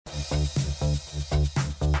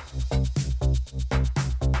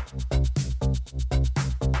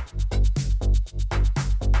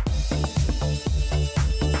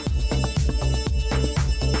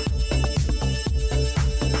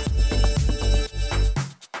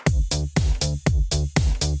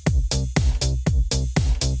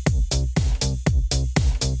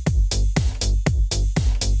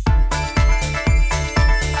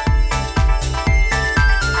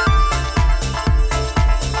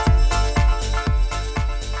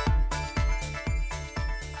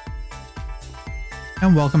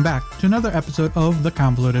And welcome back to another episode of the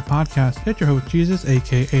Convoluted Podcast. It's your host, Jesus,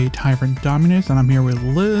 aka Tyrant, Dominus, and I'm here with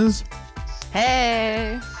Liz.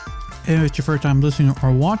 Hey! If it's your first time listening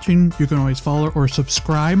or watching, you can always follow or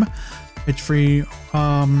subscribe. It's free,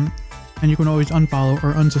 and you can always unfollow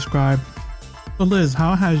or unsubscribe. So Liz,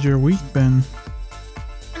 how has your week been?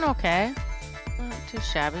 Been okay. Not too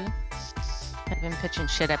shabby. I've been pitching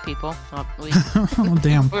shit at people. Oh,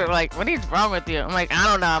 damn. We're like, what is wrong with you? I'm like, I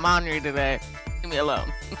don't know. I'm on here today. Leave me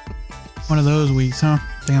alone. One of those weeks, huh?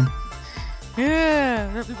 Damn.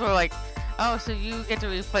 Yeah. People are like, oh, so you get to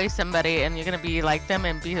replace somebody and you're going to be like them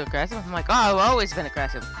and be aggressive? I'm like, oh, I've always been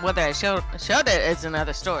aggressive. Whether I showed it is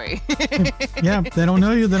another story. Yeah, they don't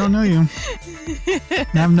know you. They don't know you.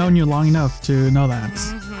 I've known you long enough to know that.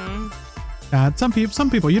 Mm-hmm. Some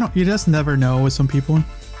people, you just never know with some people,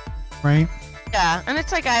 right? Yeah, and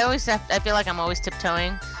it's like I feel like I'm always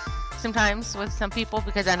tiptoeing sometimes with some people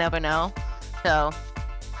because I never know. So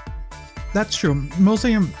that's true.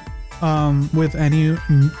 Mostly with any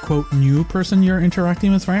quote new person you're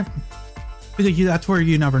interacting with, right? Because that's where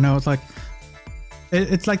you never know. It's like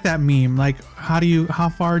it's like that meme. Like how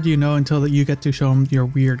far do you know until that you get to show them your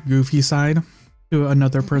weird goofy side to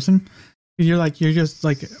another person? You're just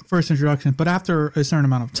like first introduction, but after a certain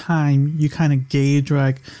amount of time, you kind of gauge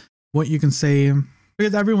like what you can say,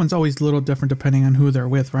 because everyone's always a little different depending on who they're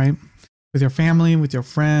with, right? With your family, with your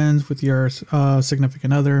friends, with your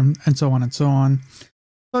significant other, and so on and so on.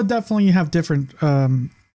 So definitely you have different, no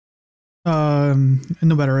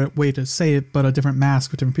better way to say it, but a different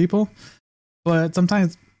mask with different people. But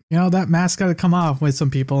sometimes, that mask got to come off with some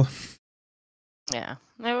people. Yeah,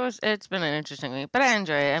 it's been an interesting week, but I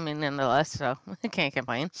enjoy it. I mean, nonetheless, so I can't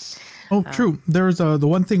complain. Oh, true. There's the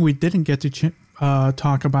one thing we didn't get to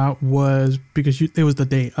talk about was because it was the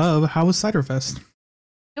day of. How was Cider Fest?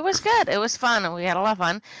 It was good. It was fun. We had a lot of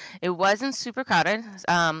fun. It wasn't super crowded.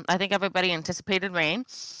 I think everybody anticipated rain.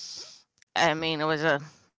 I mean, it was a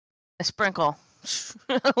sprinkle,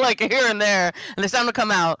 like here and there, and the sun would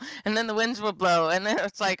come out, and then the winds would blow, and then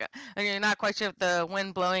it's like, and you're not quite sure if the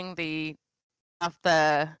wind blowing off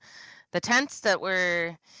the tents that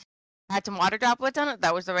had some water droplets on it.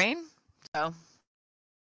 That was the rain. So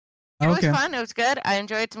it was fun. It was good. I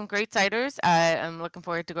enjoyed some great ciders. I am looking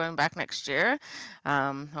forward to going back next year.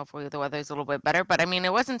 Hopefully the weather is a little bit better. But I mean,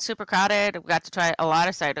 it wasn't super crowded. We got to try a lot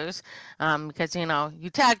of ciders because you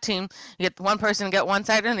tag team. You get one person get one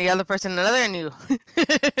cider and the other person another, and you.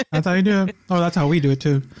 That's how you do it. Oh, that's how we do it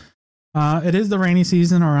too. It is the rainy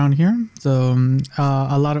season around here, so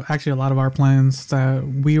a lot of our plans that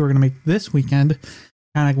we were gonna make this weekend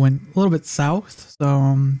kind of went a little bit south.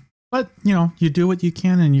 So. But, you do what you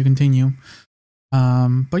can and you continue.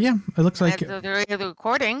 But yeah, it looks like... the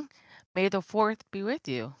recording, May the 4th be with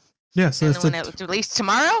you. Yes. And when it's released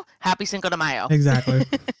tomorrow, happy Cinco de Mayo. Exactly.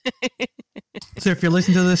 So if you're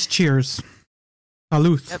listening to this, cheers.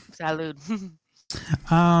 Salud. Yep,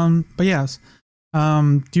 salud. But yes.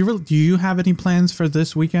 Do you have any plans for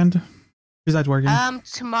this weekend? Besides working?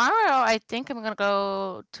 Tomorrow, I think I'm going to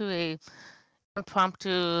go to a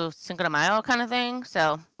impromptu Cinco de Mayo kind of thing,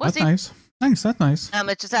 so we'll see. That's nice.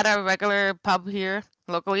 It's just at a regular pub here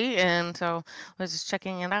locally, and so I was just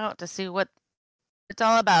checking it out to see what it's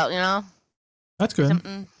all about. That's good.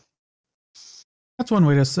 That's one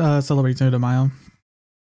way to celebrate Cinco de Mayo. And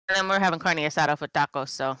then we're having carne asada with tacos,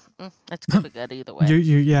 so it's gonna be good either way.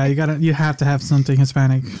 You have to have something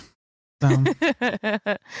Hispanic. So.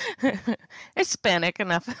 Hispanic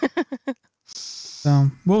enough.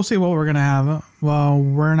 So we'll see what we're gonna have. Well,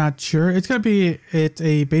 we're not sure. It's basically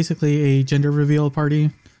a gender reveal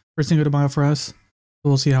party for Cinco de Mayo for us. So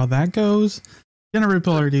we'll see how that goes. Gender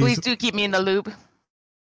reveal parties. Please do keep me in the loop.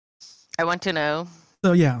 I want to know.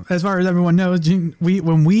 So yeah, as far as everyone knows,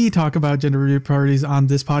 when we talk about gender reveal parties on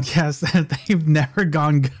this podcast, they've never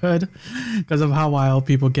gone good because of how wild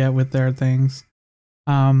people get with their things.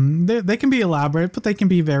 They can be elaborate, but they can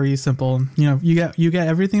be very simple. You get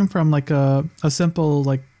everything from like a simple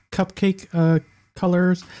like cupcake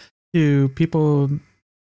colors to people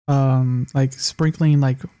like sprinkling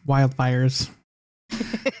like wildfires.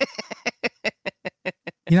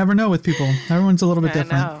 You never know with people. Everyone's a little bit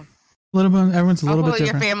different. I know. Everyone's a little bit Hopefully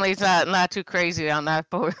your different. family's not too crazy on that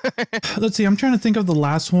board. Let's see. I'm trying to think of the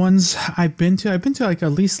last ones I've been to. I've been to like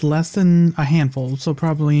at least less than a handful. So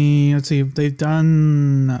probably, let's see. They've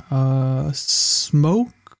done smoke,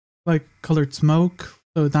 like colored smoke.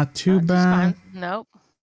 So not too bad. Nope.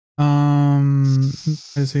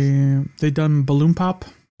 Let's see. They've done balloon pop.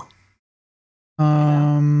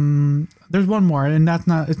 There's one more, and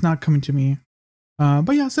it's not coming to me.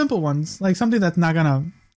 But yeah, simple ones, like something that's not gonna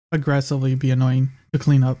aggressively be annoying to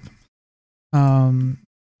clean up.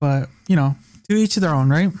 But you know, to each their own,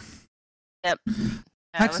 right? Yep.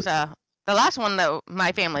 That was the last one that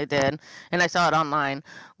my family did, and I saw it online,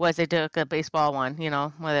 was they took a baseball one, you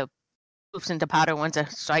know, where it poofs into powder once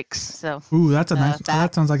it strikes. So ooh, that's a nice.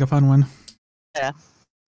 That sounds like a fun one. Yeah.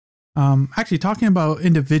 Actually, talking about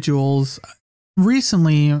individuals.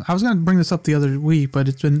 Recently, I was going to bring this up the other week, but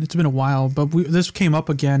it's been a while. But this came up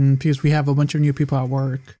again because we have a bunch of new people at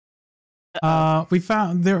work. We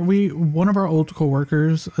found one of our old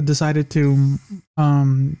coworkers decided to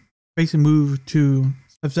basically move to.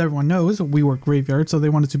 As everyone knows, we work graveyard, so they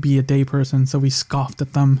wanted to be a day person. So we scoffed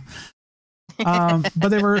at them. But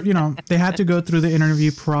they were, you know, they had to go through the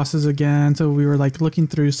interview process again. So we were like looking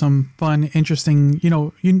through some fun, interesting, you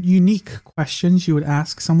know, unique questions you would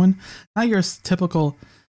ask someone. Not your typical,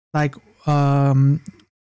 like, do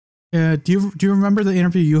you remember the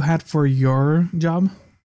interview you had for your job?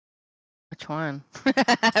 Which one?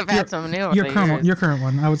 I've had some new. Your current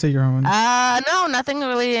one. I would say your own one. No, nothing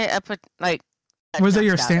really. Was it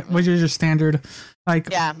your standard?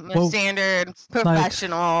 Like, yeah, standard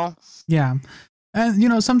professional. Like, yeah, and you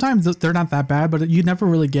know sometimes they're not that bad, but you never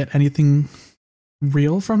really get anything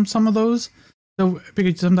real from some of those. So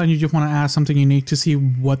because sometimes you just want to ask something unique to see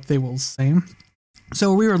what they will say.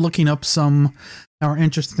 So we were looking up some that were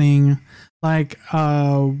interesting. Like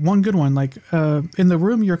one good one, like in the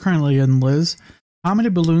room you're currently in, Liz, how many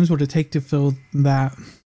balloons would it take to fill that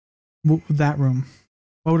room?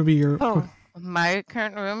 What would be your? My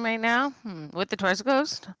current room right now, with the doors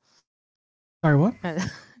closed. Sorry, what?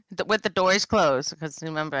 With the doors closed, because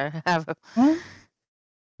remember I have.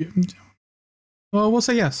 Well, we'll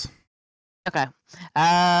say yes. Okay.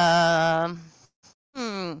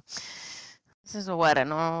 This is what I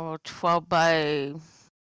know. 12 by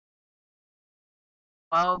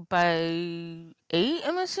 8.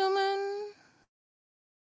 I'm assuming.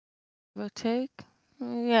 Give or take.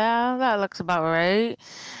 Yeah, that looks about right.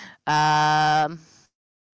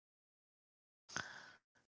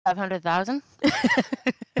 500,000.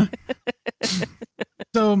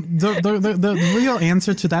 So the real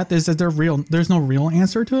answer to that is that there's no real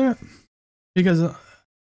answer to it, because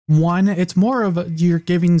one, it's more of you're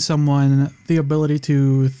giving someone the ability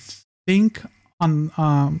to think on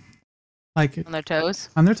like on their toes.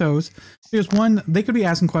 Because one, they could be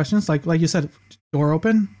asking questions like you said, door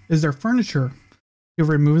open, is there furniture? You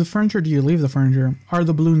remove the furniture? Do you leave the furniture? Are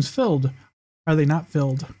the balloons filled? Are they not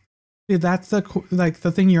filled? See, that's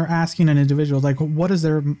the thing you're asking an individual. Like, what is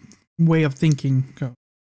their way of thinking?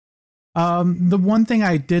 The one thing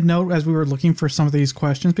I did note as we were looking for some of these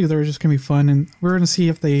questions, because they were just gonna be fun, and we're gonna see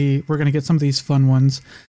if we're gonna get some of these fun ones.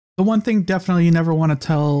 The one thing definitely you never want to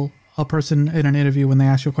tell a person in an interview when they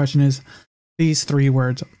ask you a question is these 3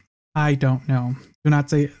 words: I don't know. Do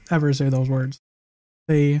not ever say those words.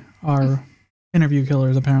 They are interview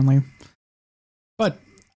killers, apparently. But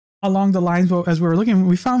along the lines, as we were looking,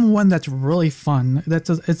 we found one that's really fun.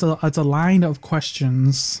 It's a line of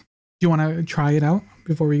questions. Do you want to try it out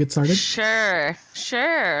before we get started? Sure.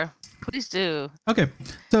 Please do. Okay.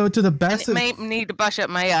 So to the best, I may need to brush up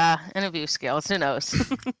my interview skills. Who knows?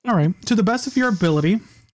 All right. To the best of your ability,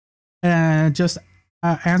 and just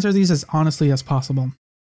answer these as honestly as possible.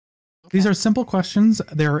 Okay. These are simple questions.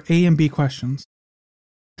 They are A and B questions.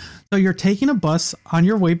 So you're taking a bus on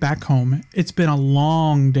your way back home. It's been a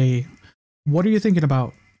long day. What are you thinking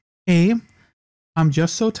about? A, I'm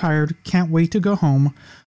just so tired. Can't wait to go home.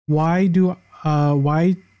 Why do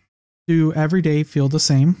every day feel the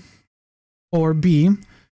same? Or B,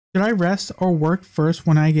 should I rest or work first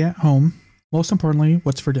when I get home? Most importantly,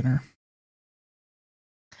 what's for dinner?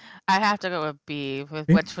 I have to go with B, with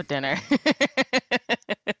what's for dinner.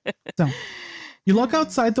 So, you look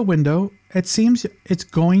outside the window. It seems it's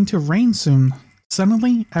going to rain soon.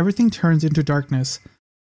 Suddenly, everything turns into darkness.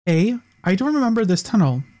 A, I don't remember this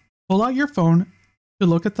tunnel. Pull out your phone to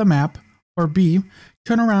look at the map. Or B,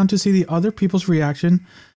 turn around to see the other people's reaction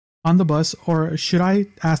on the bus. Or should I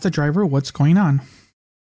ask the driver what's going on?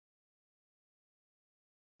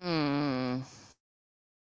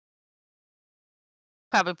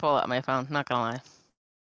 Probably pull out my phone, not gonna lie.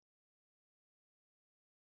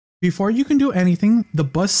 Before you can do anything, the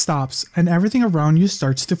bus stops and everything around you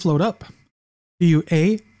starts to float up. Do you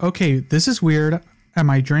A, okay, this is weird,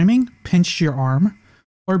 am I dreaming, pinched your arm?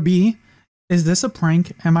 Or B, is this a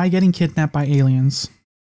prank, am I getting kidnapped by aliens?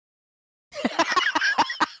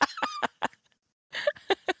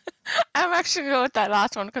 I'm actually going with that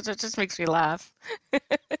last one because it just makes me laugh.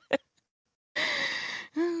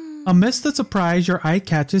 Amidst the surprise, your eye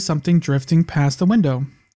catches something drifting past the window.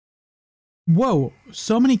 Whoa,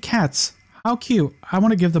 so many cats. How cute. I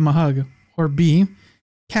want to give them a hug. Or B,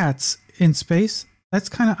 cats in space? That's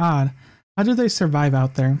kind of odd. How do they survive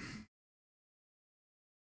out there?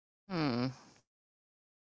 I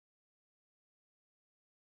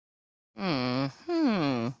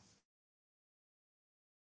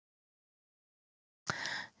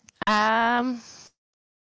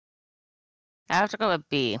have to go with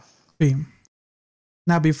B. B.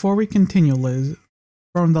 Now, before we continue, Liz,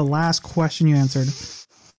 from the last question you answered,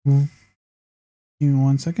 give me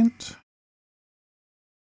 1 second.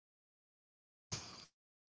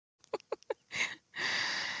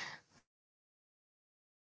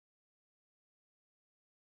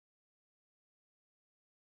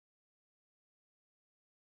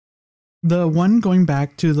 The one going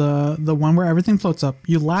back to the one where everything floats up,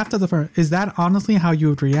 you laughed at the first. Is that honestly how you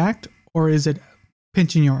would react, or is it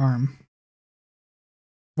pinching your arm?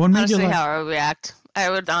 What made you laugh? How I would react. I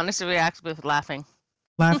would honestly react with laughing.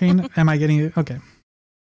 Laughing? Am I getting it? Okay.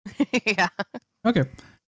 Yeah. Okay.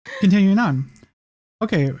 Continuing on.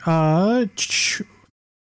 Okay.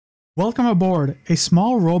 Welcome aboard. A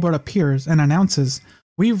small robot appears and announces,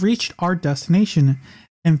 "We've reached our destination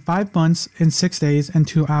in 5 months, in 6 days, and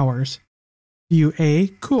 2 hours." You A,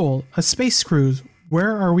 cool, a space cruise.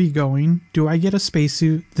 Where are we going? Do I get a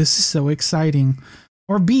spacesuit? This is so exciting.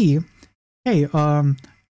 Or B, hey, am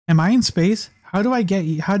I in space? How did I get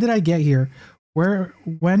here?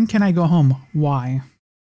 When can I go home? Why?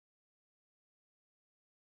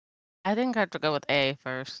 I think I have to go with A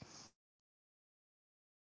first.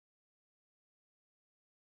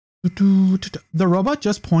 The robot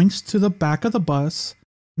just points to the back of the bus,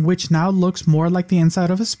 which now looks more like the inside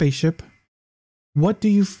of a spaceship. What do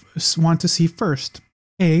you want to see first?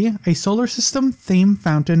 A solar system theme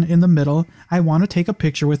fountain in the middle. I want to take a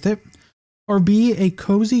picture with it. Or B, a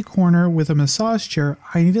cozy corner with a massage chair.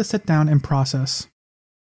 I need to sit down and process.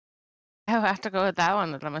 I have to go with that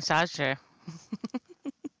one, with the massage chair.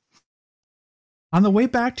 On the way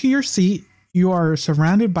back to your seat, you are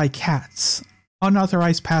surrounded by cats.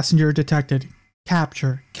 Unauthorized passenger detected.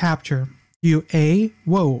 Capture. You A,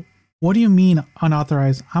 whoa, what do you mean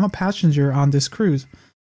unauthorized? I'm a passenger on this cruise.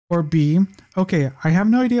 Or B, okay, I have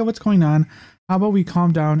no idea what's going on. How about we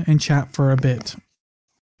calm down and chat for a bit?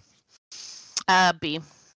 B.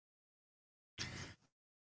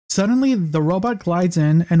 Suddenly, the robot glides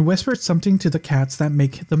in and whispers something to the cats that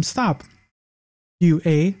make them stop. You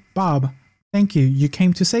A, Bob, thank you, you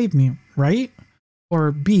came to save me, right?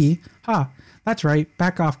 Or B, that's right,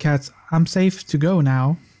 back off cats, I'm safe to go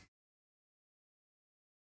now.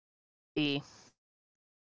 B.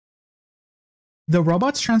 The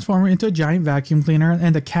robots transform into a giant vacuum cleaner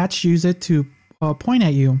and the cats use it to point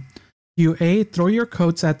at you. You A, throw your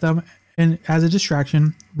coats at them and as a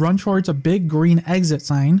distraction, run towards a big green exit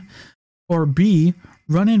sign. Or B,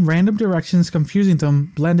 run in random directions confusing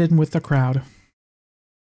them, blend in with the crowd.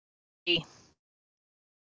 B.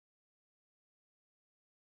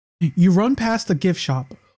 You run past the gift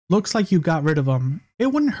shop. Looks like you got rid of them. It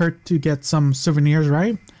wouldn't hurt to get some souvenirs,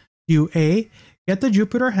 right? You A, get the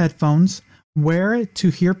Jupiter headphones, wear it to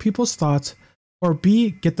hear people's thoughts. Or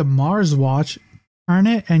B, get the Mars watch, turn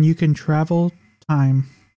it and you can travel time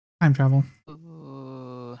travel.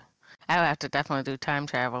 Ooh, I would have to definitely do time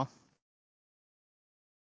travel.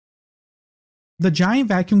 The giant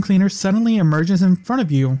vacuum cleaner suddenly emerges in front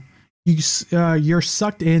of you. You're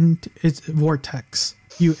sucked in its vortex.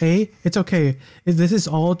 You A, it's okay. This is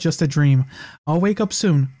all just a dream. I'll wake up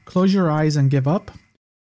soon. Close your eyes and give up.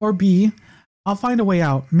 Or B, I'll find a way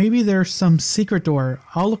out. Maybe there's some secret door.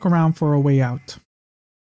 I'll look around for a way out.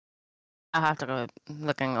 I'll have to go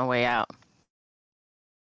looking a way out.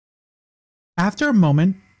 After a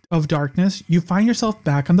moment of darkness, you find yourself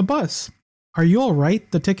back on the bus. Are you all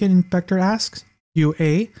right? The ticket inspector asks. You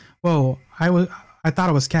A, whoa, I thought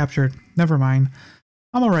I was captured. Never mind.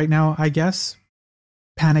 I'm all right now, I guess.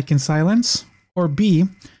 Panic in silence. Or B,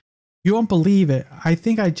 you won't believe it. I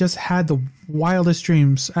think I just had the wildest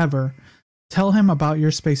dreams ever. Tell him about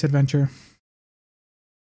your space adventure.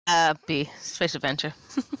 B, space adventure.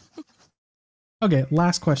 Okay,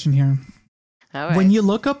 last question here. All right. When you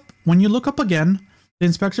look up again, the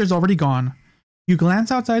inspector's already gone. You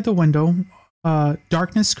glance outside the window.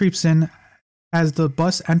 Darkness creeps in as the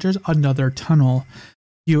bus enters another tunnel.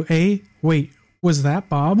 You A, wait, was that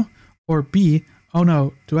Bob? Or B, oh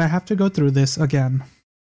no, do I have to go through this again?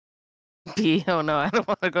 B, oh no, I don't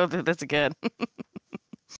want to go through this again.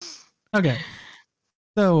 Okay.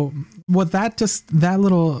 So what that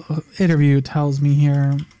little interview tells me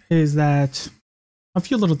here is that a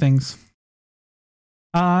few little things.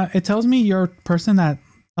 It tells me you're a person that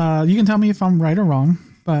you can tell me if I'm right or wrong,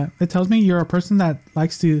 but it tells me you're a person that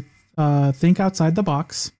likes to think outside the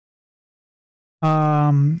box.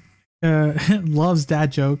 Loves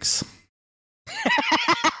dad jokes.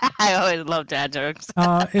 I always love dad jokes.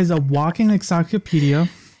 Is a walking encyclopedia.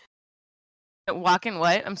 Walking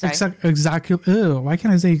what? I'm sorry. Exactly. Why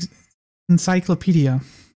can't I say encyclopedia?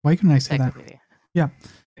 Why couldn't I say that? Yeah.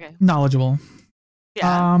 Okay. Knowledgeable.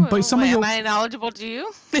 Yeah. But some of your... Am I knowledgeable to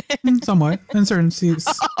you? Somewhat. In certain places.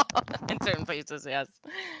 In certain places, yes.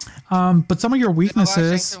 But some of your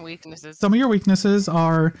weaknesses. Some of your weaknesses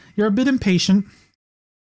are you're a bit impatient.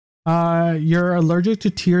 You're allergic to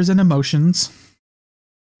tears and emotions.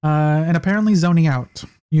 And apparently zoning out.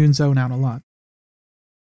 You zone out a lot.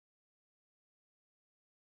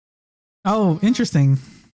 Oh, interesting.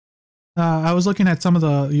 I was looking at some of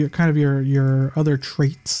your other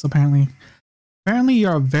traits. Apparently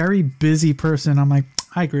you're a very busy person. I'm like,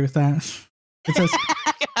 I agree with that. It says,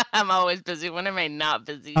 I'm always busy. When am I not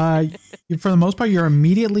busy? For the most part, you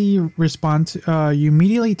immediately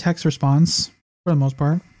text response for the most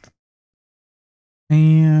part.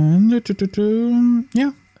 And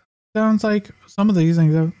yeah, sounds like some of these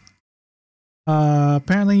things.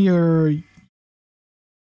 Apparently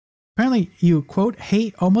you quote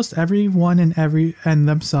hate almost everyone and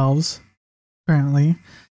themselves. Apparently,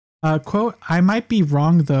 quote, I might be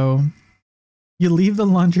wrong though. You leave the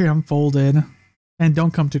laundry unfolded and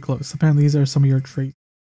don't come too close. Apparently, these are some of your traits.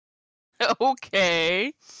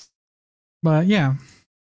 Okay. But yeah.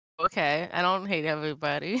 Okay, I don't hate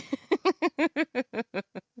everybody.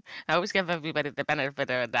 I always give everybody the benefit of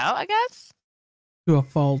the doubt, I guess. To a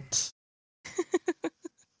fault.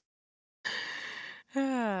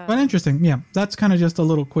 But interesting. Yeah, that's kind of just a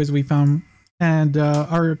little quiz we found. And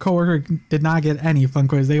our coworker did not get any fun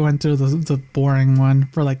quiz. They went to the boring one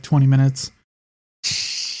for like 20 minutes.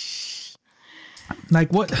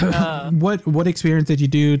 Like what what experience did you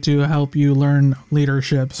do to help you learn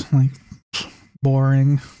leaderships? Like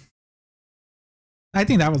boring. I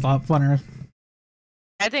think that was a lot funner.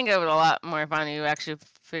 I think it was a lot more fun to actually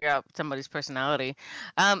figure out somebody's personality.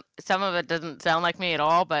 Some of it doesn't sound like me at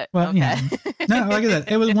all, but well, okay. Yeah. No, like I said,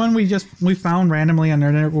 it was one we found randomly on the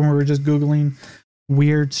internet when we were just Googling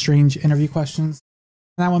weird, strange interview questions.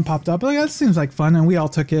 And that one popped up. Like, that seems like fun, and we all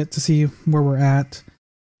took it to see where we're at.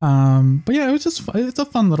 But yeah, it's a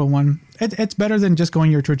fun little one. It's better than just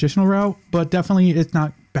going your traditional route, but definitely it's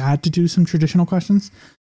not bad to do some traditional questions.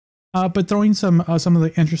 But throwing some of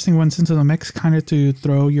the interesting ones into the mix, kind of to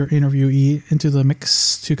throw your interviewee into the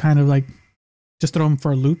mix to kind of like just throw them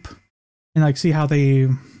for a loop and like see how they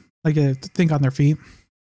like think on their feet.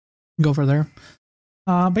 Go for there.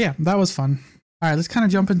 But yeah, that was fun. All right, let's kind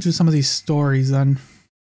of jump into some of these stories then.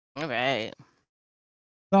 All right.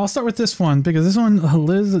 So I'll start with this one because this one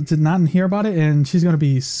Liz did not hear about it and she's gonna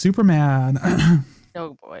be super mad.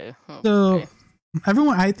 Oh boy. Okay. So.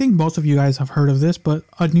 Everyone, I think most of you guys have heard of this, but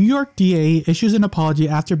a New York DA issues an apology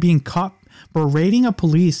after being caught berating a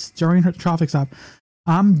police during her traffic stop.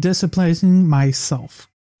 I'm disciplining myself.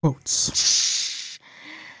 Quotes.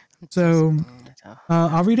 So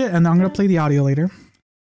I'll read it and I'm going to play the audio later.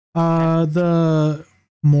 The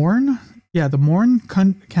Morn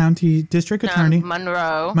County District Attorney.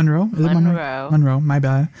 Monroe. Is it Monroe? Monroe, my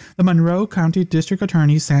bad. The Monroe County District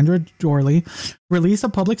Attorney, Sandra Dorley, released a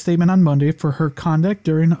public statement on Monday for her conduct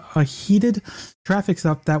during a heated traffic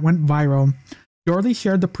stop that went viral. Dorley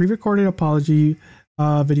shared the pre-recorded apology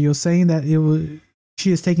video saying that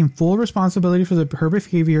she is taking full responsibility for her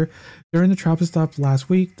behavior during the traffic stop last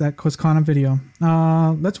week that was caught on video.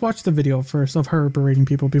 Let's watch the video first of her berating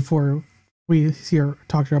people before we see her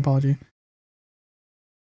talk to her apology.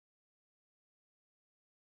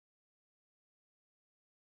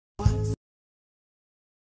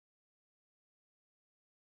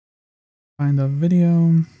 Find the video.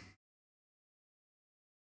 I'm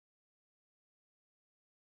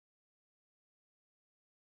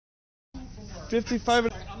the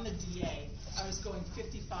DA. I was going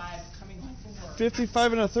 55 coming home from work.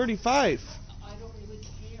 55 and a 35. I don't really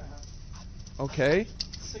care. Okay.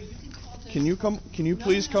 So you can call Dennis. Can you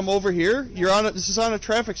please come over here? This is on a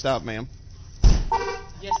traffic stop, ma'am.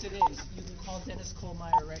 Yes, it is. You can call Dennis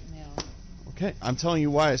Kohlmeyer right now. Okay. I'm telling you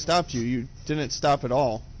why I stopped you. You didn't stop at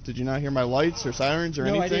all. Did you not hear my lights or sirens or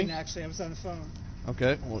anything? No, I didn't actually. I was on the phone.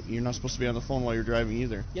 Okay. Well, you're not supposed to be on the phone while you're driving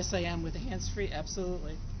either. Yes, I am with the hands-free.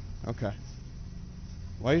 Absolutely. Okay.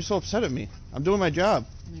 Why are you so upset at me? I'm doing my job.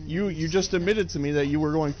 You just admitted to me that you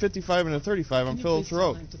were going 55 and a 35 on Phillips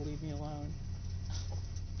Road. Can you please tell him to leave me alone?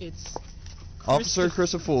 It's Officer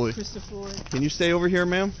Christopher. Can you stay over here,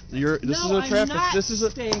 ma'am? This is a traffic.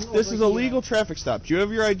 This is a legal traffic stop. Do you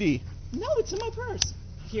have your ID? No, it's in my purse.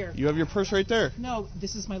 Here. You have your purse right there. No,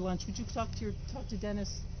 this is my lunch. Would you talk to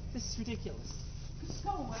Dennis? This is ridiculous. Just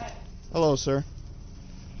go away. Hello, sir.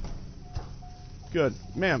 Good.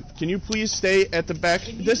 Ma'am, can you please stay at the back?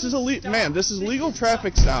 This is legal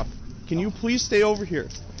traffic stop. Can you please stay over here?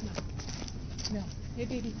 No. Hey,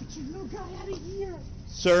 baby, get your little guy out of here.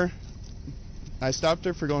 Sir, I stopped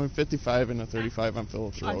her for going 55 and a 35 on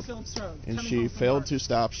Phillips Road. On Phillips Road. And she failed to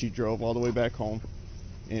stop. She drove all the way back home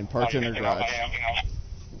and parked in her garage.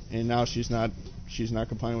 And now she's not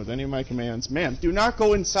complying with any of my commands. Ma'am, do not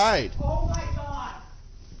go inside. Oh my God.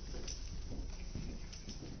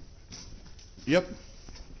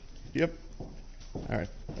 Yep. All right.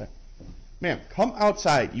 Ma'am, come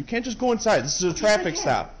outside. You can't just go inside. This is a traffic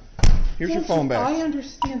stop. Here's your phone back. I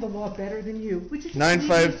understand the law better than you.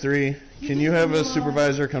 953. Can you have a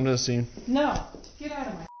supervisor come to the scene? No. Get out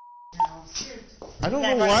of my house. I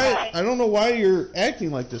don't know why you're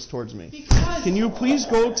acting like this towards me. Because Can you please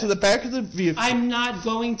go to the back of the vehicle? I'm not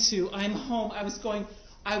going to. I'm home.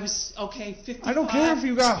 Okay, 55. I don't care if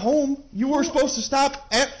you got home. You were supposed to stop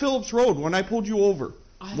at Phillips Road when I pulled you over.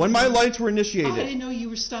 When my lights were initiated. I didn't know you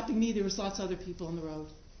were stopping me. There was lots of other people on the road.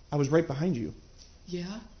 I was right behind you. Yeah?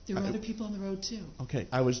 There were other people on the road, too. Okay,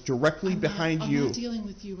 I was directly behind you. I'm not dealing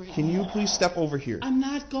with you right now. Can you please step over here? I'm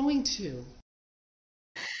not going to.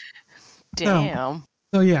 Damn.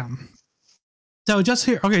 So yeah. So just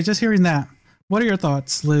hearing that, what are your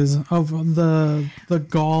thoughts, Liz, of the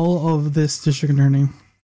gall of this district attorney?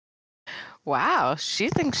 Wow, she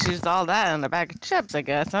thinks she's all that in a bag of chips, I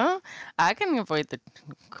guess, huh? I can avoid the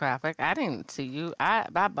traffic. I didn't see you.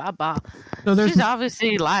 So she's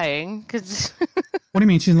obviously lying. Cause what do you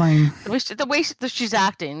mean she's lying? The way she's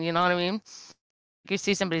acting, you know what I mean? You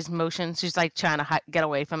see somebody's motion, she's like trying to get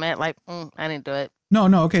away from it. Like, I didn't do it. No.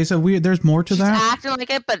 Okay, so there's more to that. She's acting like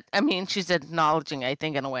it, but I mean, she's acknowledging, I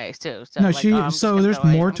think, in a way too. So, no, like, so there's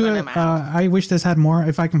more to it. I wish this had more.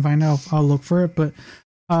 If I can find out, I'll look for it. But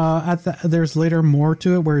there's later more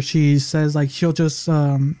to it where she says like she'll just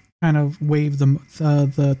kind of wave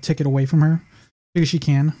the ticket away from her because she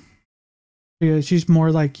can. Because she's more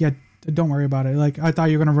like, yeah, don't worry about it. Like, I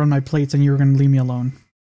thought you were gonna run my plates and you were gonna leave me alone.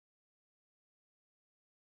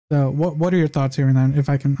 So what are your thoughts here? And then if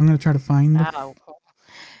I can, I'm gonna try to find. Wow.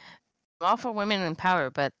 I'm all for women in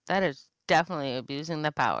power, but that is definitely abusing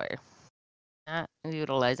the power, not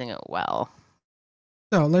utilizing it well.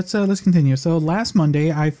 So let's continue. So last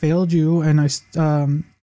Monday I failed you, and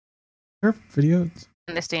her video.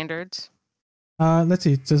 And the standards. Let's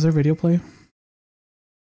see. Does her video play?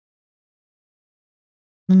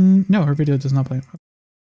 No, her video does not play.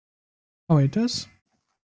 Oh, it does.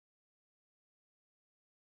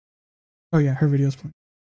 Oh yeah, her video's playing.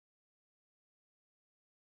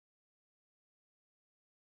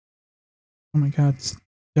 Oh my God,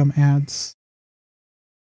 dumb ads.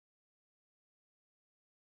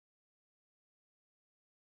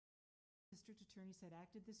 District attorneys had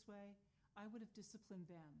acted this way, I would have disciplined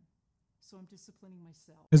them. So I'm disciplining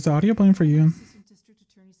myself. Is the audio playing for you? Assistant district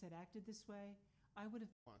attorneys had acted this way, I would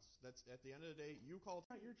have. That's at the end of the day, you called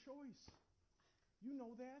not your choice. You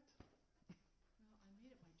know that. Well, I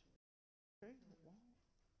made it my choice. Okay.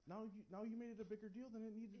 Well, now you made it a bigger deal than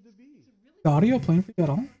it needed to be. The audio playing for you at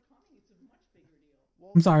all?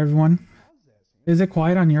 I'm sorry, everyone. Is it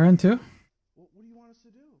quiet on your end too? What do you want us to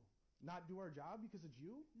do? Not do our job because it's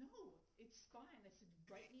you? No, it's fine. I said,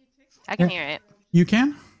 write me a ticket. I can hear it. You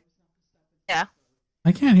can? Yeah.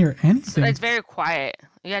 I can't hear anything. It's very quiet.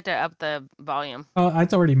 You have to up the volume. Oh,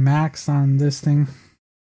 it's already max on this thing.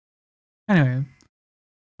 Anyway.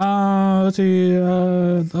 Let's see.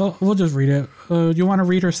 We'll just read it. Do you want to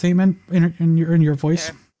read her statement in your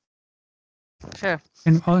voice? Sure.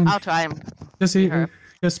 And I'll try and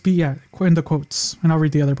just be in the quotes, and I'll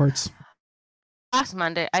read the other parts. Last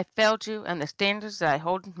Monday, I failed you and the standards that I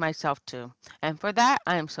hold myself to, and for that,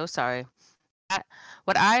 I am so sorry.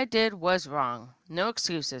 What I did was wrong. No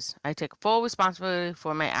excuses. I take full responsibility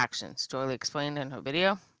for my actions, Dorley explained in her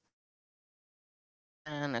video.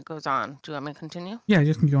 And it goes on. Do you want me to continue? Yeah,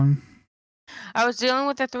 just keep going. I was dealing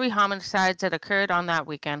with the 3 homicides that occurred on that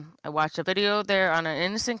weekend. I watched a video there on an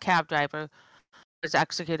innocent cab driver was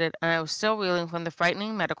executed, and I was still reeling from the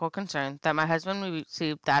frightening medical concern that my husband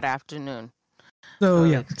received that afternoon. So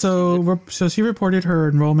yeah, so she reported her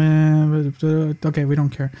enrollment. Okay, we don't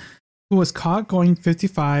care. Who was caught going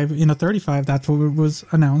 55 in a 35? That's what was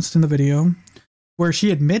announced in the video, where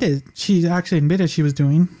she actually admitted she was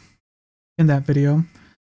doing in that video.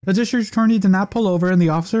 The district attorney did not pull over, and the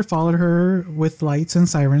officer followed her with lights and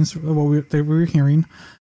sirens. What we were hearing.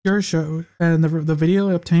 Your show and the video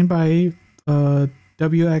obtained by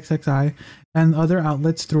WXXI and other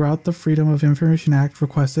outlets throughout the Freedom of Information Act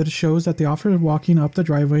requested shows that the officer was walking up the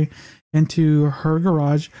driveway into her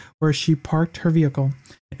garage where she parked her vehicle.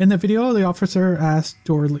 In the video, the officer asked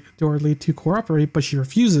Dorley to cooperate, but she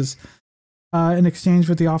refuses. In exchange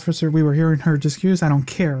with the officer, we were hearing her excuse. I don't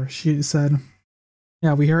care, she said.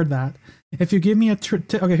 Yeah, we heard that. If you give me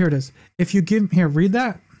okay, here it is. If you read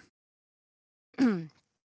that.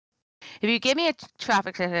 If you give me a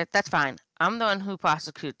traffic ticket, that's fine. I'm the one who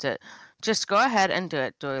prosecutes it. Just go ahead and do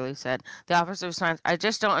it, Dorley said. The officer responds, I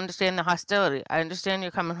just don't understand the hostility. I understand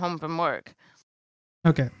you're coming home from work.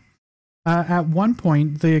 Okay. At one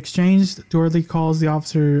point, the exchange, Dorley calls the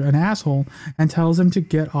officer an asshole and tells him to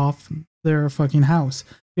get off their fucking house.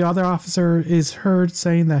 The other officer is heard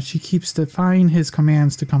saying that she keeps defying his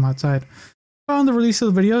commands to come outside. On the release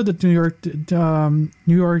of the video, the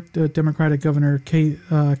New York Democratic Governor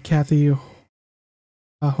Kathy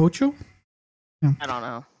Hochul? Yeah. I don't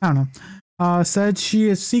know. Said she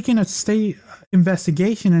is seeking a state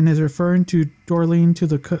investigation and is referring to Dorleen to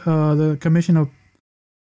the Commission of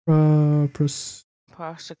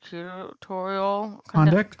Prosecutorial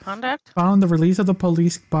Conduct. Following the release of the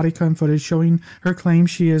police body cam footage showing her claim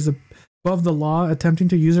she is above the law, attempting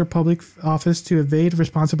to use her public office to evade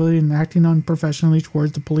responsibility and acting unprofessionally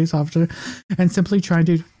towards the police officer, and simply trying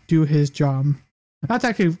to do his job. That's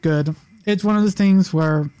actually good. It's one of those things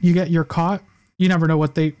where you're caught. You never know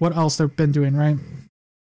what else they've been doing, right?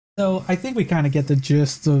 So I think we kind of get the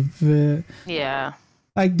gist of it. Yeah.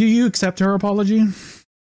 Like, do you accept her apology?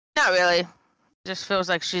 Not really. It just feels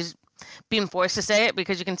like she's being forced to say it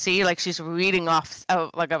because you can see like she's reading off of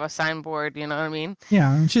a signboard. You know what I mean?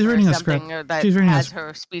 Yeah, she's reading a script. She's reading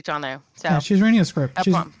her speech on there. So yeah, she's reading a script.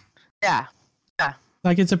 Yeah.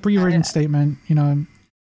 Like it's a pre-written statement. You know.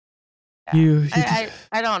 Yeah.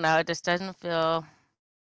 I don't know. It just doesn't feel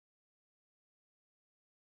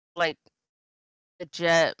like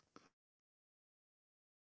legit.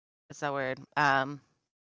 What's that word?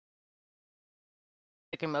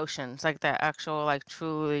 Like emotions, like the actual, like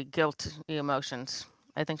truly guilty emotions.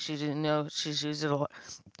 I think she's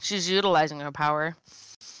utilizing her power,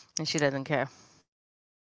 and she doesn't care.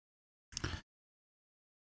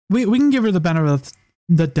 We can give her the benefit of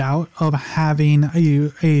the doubt of having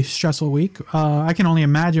a stressful week. I can only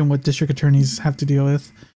imagine what district attorneys have to deal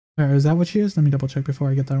with. Is that what she is? Let me double check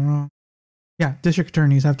before I get that wrong. Yeah, district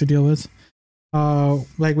attorneys have to deal with.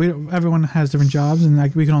 Everyone has different jobs, and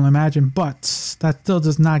like we can only imagine, but that still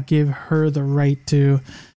does not give her the right to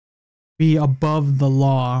be above the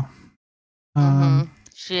law.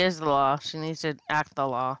 She is the law. She needs to act the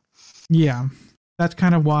law. Yeah, that's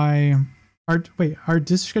kind of why. Are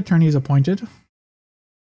district attorneys appointed?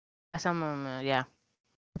 Some of them, yeah,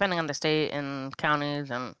 depending on the state and counties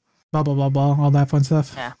and blah blah blah blah, all that fun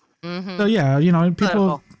stuff. Yeah. So yeah, you know,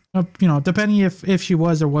 people. Depending if she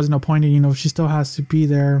was or wasn't appointed, you know, she still has to be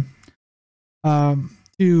there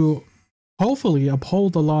to hopefully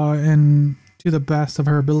uphold the law and to the best of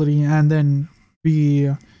her ability, and then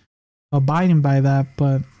be abiding by that.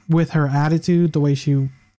 But with her attitude, the way she,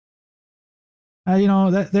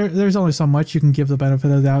 that there's only so much you can give the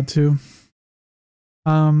benefit of the doubt to.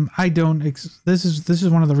 I don't. This is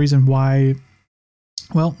one of the reasons why.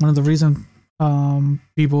 Well, one of the reasons.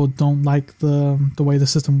 People don't like the way the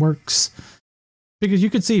system works, because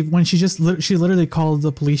you could see when she literally called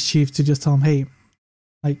the police chief to just tell him, hey,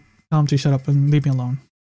 like tell him to shut up and leave me alone.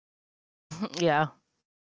 Yeah,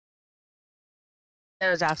 it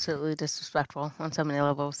was absolutely disrespectful on so many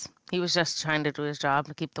levels. He was just trying to do his job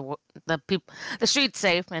to keep the streets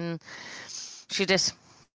safe, and she just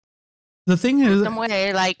the thing is some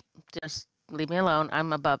way like just leave me alone.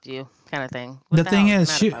 I'm above you, kind of thing. The thing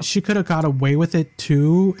is, she could have got away with it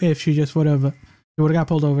too if she just would have got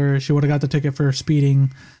pulled over. She would have got the ticket for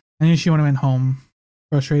speeding, and then she would have went home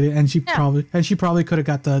frustrated. And she probably could have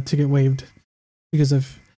got the ticket waived because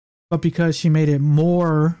she made it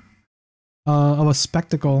more of a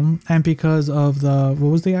spectacle, and because of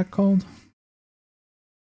what was the act called?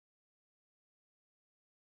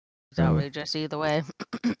 It's outrageous either way.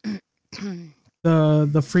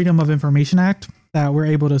 The Freedom of Information Act that we're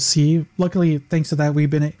able to see. Luckily, thanks to that, we've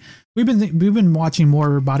been watching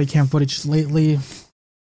more body cam footage lately,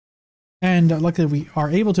 and luckily we are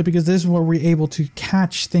able to, because this is where we're able to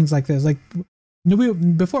catch things like this. Like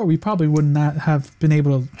before we probably would not have been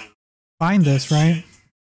able to find this, right?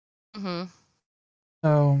 Mm-hmm.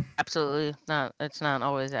 So absolutely not. It's not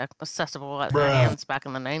always accessible at their hands back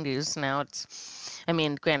in the 90s. Now it's, I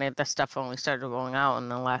mean, granted, the stuff only started rolling out in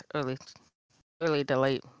the early to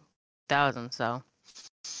late 2000s. So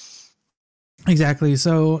exactly.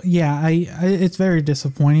 So yeah, I it's very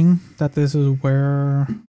disappointing that this is where.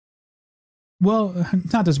 Well,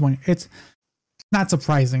 not disappointing. It's not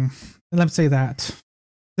surprising. Let's say that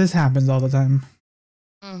this happens all the time.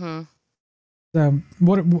 Mm-hmm.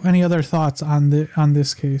 What? Any other thoughts on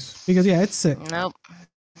this case? Because yeah, it's sick. Nope.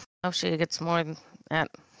 Hope she gets more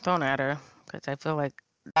thrown at her, because I feel like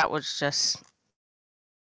that was just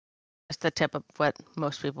the tip of what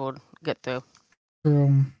most people would get through.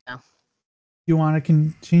 Yeah. You want to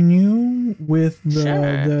continue with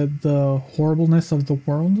the horribleness of the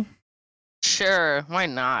world? Sure, why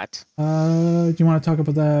not? Do you want to talk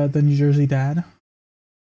about the New Jersey dad?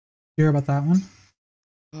 You hear about that one?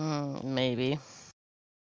 Maybe.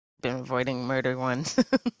 Been avoiding murder ones.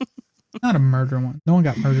 Not a murder one. No one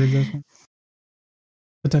got murdered this one.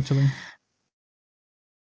 Potentially.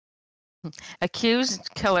 Accused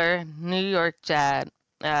killer, New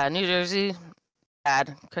Jersey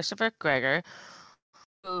dad, Christopher Greger,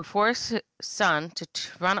 who forced his son to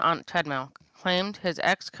run on treadmill, claimed his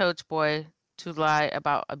ex-coach boy to lie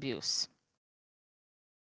about abuse.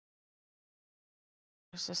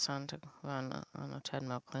 His son to run on a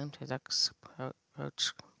treadmill, claimed his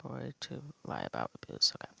ex-coach boy to lie about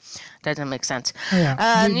abuse. Okay, doesn't make sense. Oh,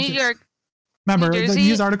 yeah. New York. Remember, New the Jersey,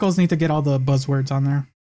 news articles need to get all the buzzwords on there.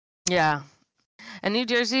 Yeah, a New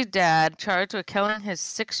Jersey dad charged with killing his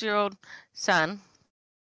 6-year-old son.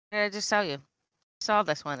 What did I just tell you? I saw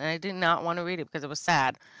this one, and I did not want to read it because it was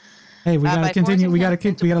sad. Hey, we gotta continue. We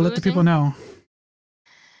gotta let the people know.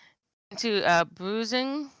 Into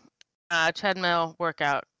bruising treadmill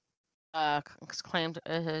workout, claimed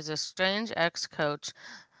his estranged ex-coach,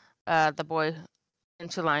 the boy,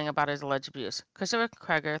 into lying about his alleged abuse. Christopher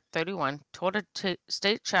Greger, 31, told a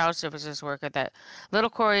state child services worker that little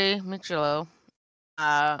Corey Michello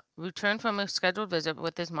returned from a scheduled visit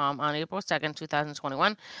with his mom on April 2nd,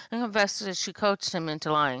 2021, and confessed that she coached him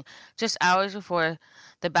into lying just hours before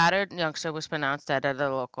the battered youngster was pronounced dead at a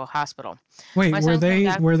local hospital. Wait, were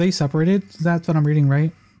they separated? That's what I'm reading,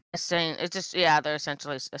 right? It's just, yeah, they're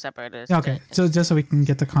essentially separated. Okay, so just so we can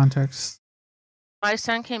get the context. My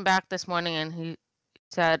son came back this morning and he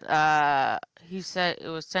said it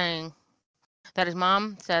was saying that his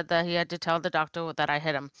mom said that he had to tell the doctor that I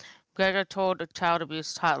hit him. Greger told a child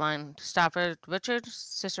abuse hotline staffer Richard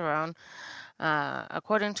Cicerone,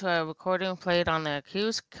 according to a recording played on the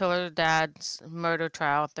accused killer dad's murder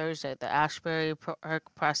trial Thursday, the Ashbury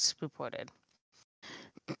Press reported.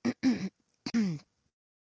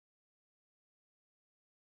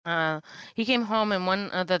 He came home and one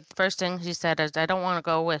of the first things he said is, "I don't want to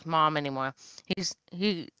go with mom anymore. She's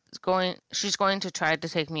going to try to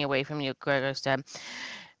take me away from you," Greger said.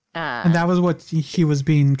 And that was what he was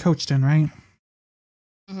being coached in, right?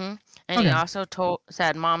 Mm-hmm. And he also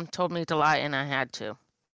said, "Mom told me to lie, and I had to."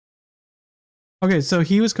 Okay, so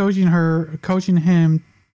he was coaching him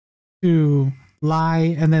to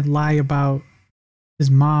lie and then lie about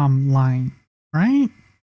his mom lying, right?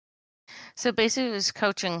 So basically, he was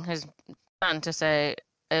coaching his son to say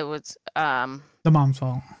it was the mom's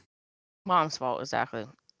fault. Mom's fault, exactly.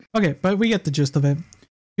 Okay, but we get the gist of it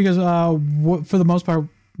because for the most part,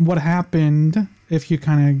 what happened, if you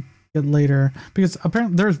kind of get later, because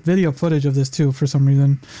apparently there's video footage of this too for some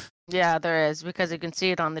reason. Yeah, there is, because you can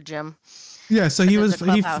see it on the gym. Yeah, so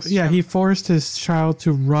he forced his child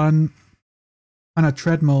to run on a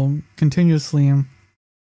treadmill continuously,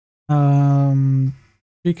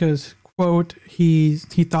 because, quote, he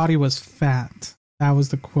thought he was fat. That was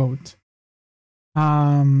the quote.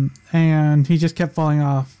 And he just kept falling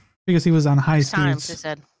off because he was on high speeds. He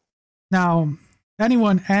said. Now,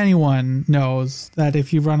 anyone knows that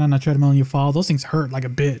if you run on a treadmill and you fall, those things hurt like a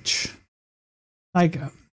bitch. Like,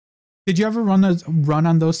 did you ever run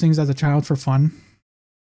on those things as a child for fun?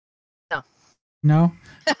 No?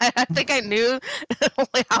 I think I knew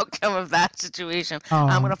the outcome of that situation.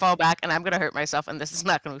 I'm going to fall back and I'm going to hurt myself, and this is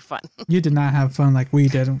not going to be fun. You did not have fun like we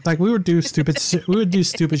did. Like, we would do stupid shit. We would do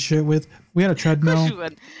stupid shit we had a treadmill. Of course you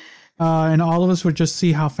would. And all of us would just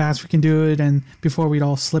see how fast we can do it, and before we'd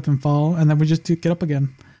all slip and fall, and then we just get up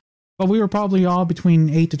again. But we were probably all between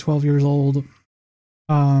 8 to 12 years old.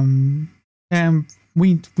 And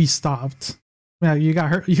we stopped. Yeah, you got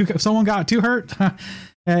hurt. Someone got too hurt.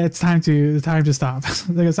 It's time to stop.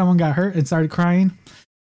 Like, someone got hurt and started crying.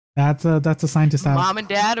 That's a sign to stop. Mom and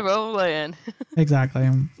Dad roll in. Exactly.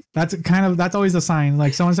 That's always a sign.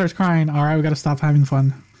 Like someone starts crying, all right, we got to stop having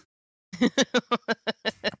fun.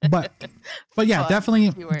 But yeah, definitely,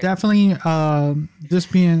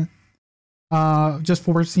 just being, just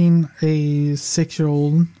forcing a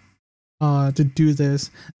 6-year-old, to do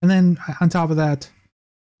this, and then on top of that,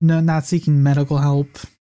 not seeking medical help,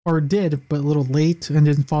 or did, but a little late, and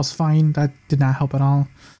then falsifying, that did not help at all.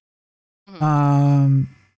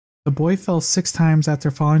 The boy fell 6 times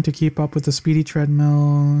after falling to keep up with the speedy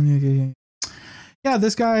treadmill. Yeah,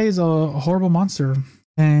 this guy is a horrible monster.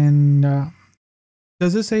 And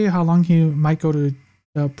does it say how long he might go to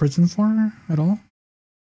prison for at all?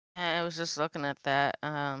 I was just looking at that.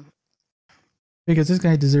 Because this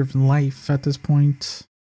guy deserves life at this point.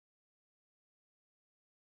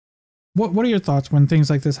 What are your thoughts when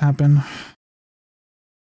things like this happen?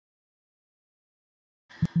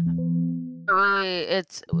 Really,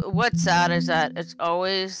 what's sad is that it's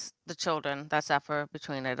always the children that suffer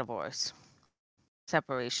between a divorce,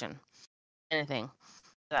 separation, anything of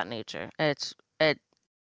that nature. It's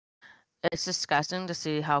disgusting to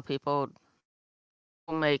see how people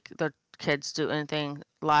make their kids do anything,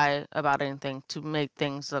 lie about anything to make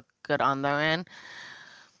things look good on their end.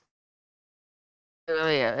 It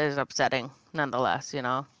really is upsetting, nonetheless, you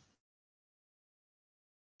know.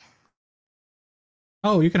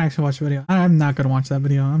 Oh, you can actually watch the video. I'm not gonna watch that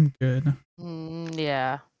video. I'm good.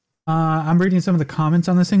 Yeah. I'm reading some of the comments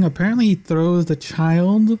on this thing. Apparently, he throws the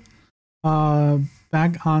child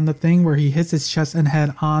back on the thing where he hits his chest and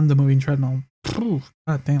head on the moving treadmill. Ooh,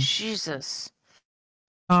 God damn. Jesus.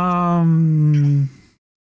 But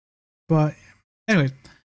anyway,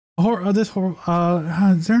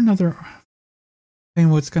 is there another thing?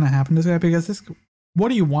 What's gonna happen to this guy? Because what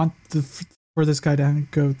do you want for this guy to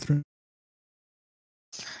go through?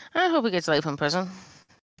 I hope he gets life in prison.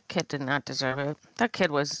 Kid did not deserve it. That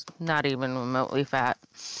kid was not even remotely fat.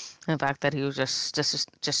 In fact, that he was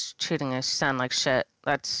just treating his son like shit.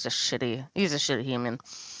 That's just shitty. He's a shitty human.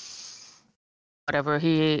 Whatever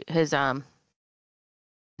his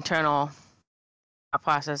internal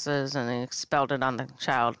processes, and he expelled it on the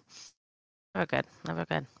child. Never good. Never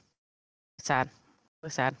good. Sad.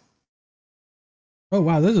 Really sad. Oh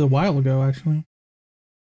wow, this is a while ago actually.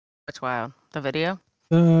 Which wild? The video?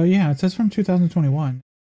 Yeah, it says from 2021.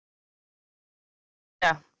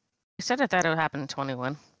 Yeah. You said that it would happen in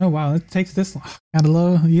 21. Oh wow, it takes this long. Gotta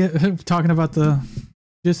love, yeah, talking about the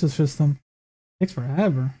justice system. It takes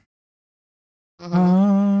forever.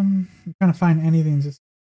 I'm trying to find anything just.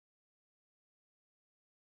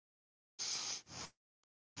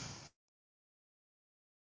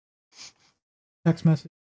 Text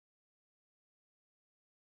message.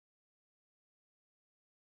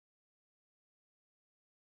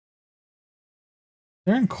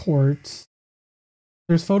 They're in court.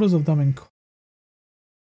 There's photos of them in court.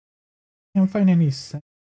 Can't find any. I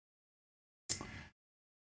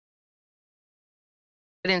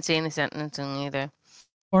didn't see any sentencing either.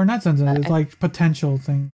 Or not sentencing. It's like potential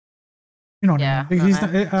thing. You know what I mean? He's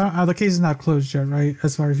not, the case is not closed yet, right?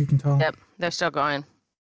 As far as you can tell. Yep, they're still going.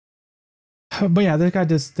 But yeah, this guy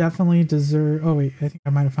does definitely deserve. Oh wait, I think I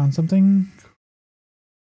might have found something.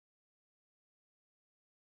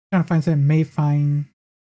 Trying to find something. May find.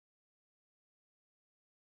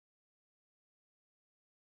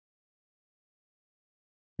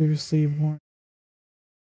 Previously warned.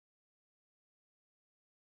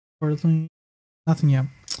 Reportedly, nothing yet.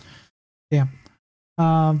 Yeah.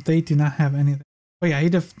 They do not have anything. But yeah, he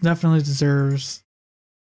definitely deserves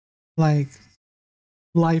like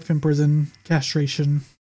life in prison, castration,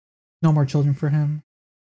 no more children for him.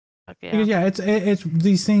 Yeah. Because yeah, it's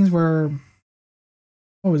these things where,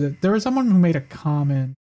 what was it? There was someone who made a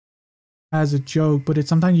comment as a joke, but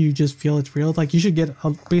sometimes you just feel it's real. Like you should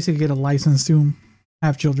basically get a license to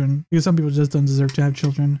have children, because some people just don't deserve to have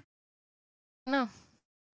children. No.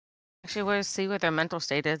 Actually, we'll see what their mental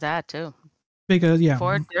state is at too. Because yeah,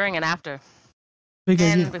 before, during, and after.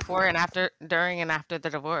 Because, and before and after, during and after the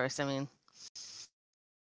divorce. I mean,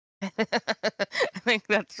 I think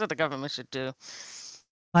that's what the government should do.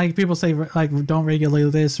 Like people say, like don't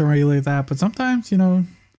regulate this or regulate that, but sometimes, you know,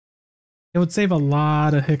 it would save a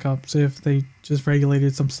lot of hiccups if they just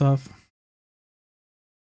regulated some stuff.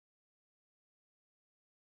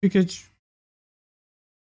 Because,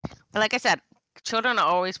 like I said, children are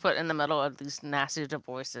always put in the middle of these nasty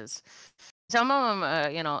divorces. Some of them are,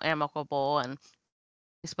 you know, amicable and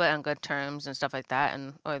split on good terms and stuff like that,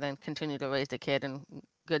 and or then continue to raise the kid in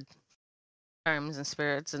good terms and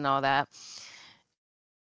spirits and all that.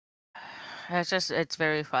 It's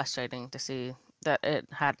very frustrating to see that it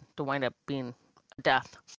had to wind up being a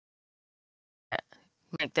death.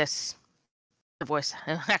 make this divorce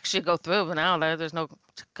actually go through. But now there's no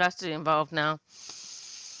custody involved now.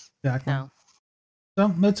 Exactly. No.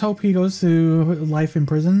 So let's hope he goes to life in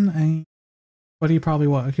prison. But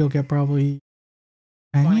he'll get probably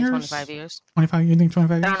 10 20, years? 25 years. 25, you think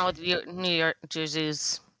 25 I years? don't know what New York,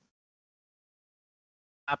 Jersey's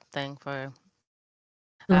top thing for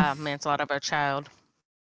manslaughter of a child.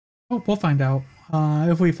 Oh, we'll find out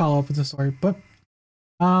if we follow up with the story. But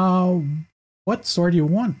what story do you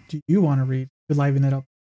want? Do you want to read to liven it up?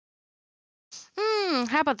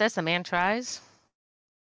 How about this? A man tries.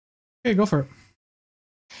 Okay, go for it.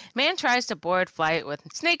 Man tries to board flight with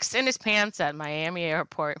snakes in his pants at Miami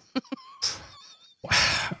airport.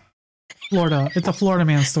 Florida. It's a Florida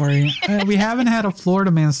man story. We haven't had a Florida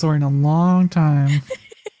man story in a long time.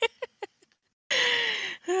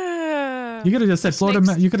 You could have just said Florida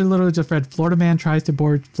man. You could have literally just read Florida man tries to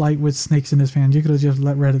board flight with snakes in his pants. You could have just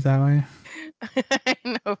read it that way. I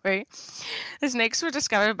know, right? The snakes were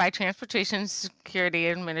discovered by Transportation Security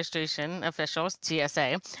Administration officials,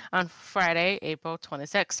 TSA, on Friday, April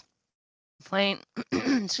 26th.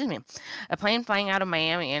 A plane flying out of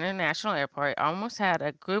Miami International Airport almost had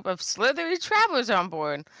a group of slithery travelers on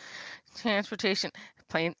board. Transportation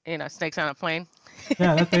plane, snakes on a plane.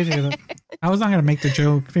 Yeah, that's basically it. I was not gonna make the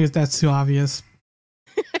joke because that's too obvious.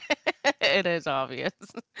 It is obvious.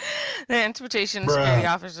 The Transportation Security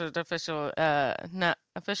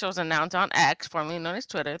officials announced on X, formerly known as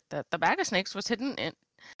Twitter, that the bag of snakes was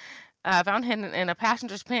found hidden in a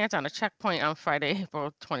passenger's pants on a checkpoint on Friday,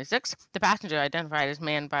 April 26th. The passenger, identified as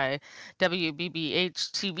man by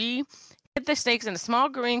WBBH-TV, hid the snakes in a small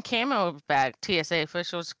green camo bag. TSA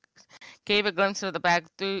officials gave a glimpse of the bag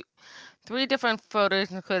through 3 different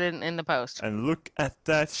photos included in the post. And look at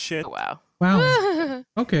that shit. Oh, wow. Wow.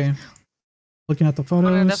 Okay. Looking at the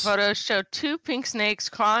photos. One of the photos showed 2 pink snakes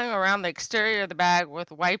crawling around the exterior of the bag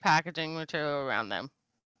with white packaging material around them.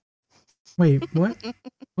 Wait, what?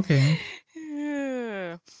 Okay.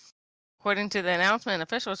 According to the announcement,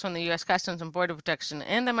 officials from the U.S. Customs and Border Protection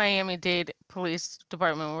and the Miami-Dade Police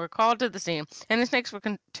Department were called to the scene, and the snakes were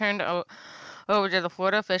turned over to the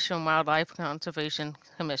Florida Fish and Wildlife Conservation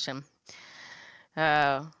Commission.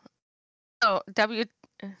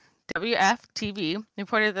 WFTV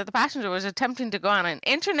reported that the passenger was attempting to go on an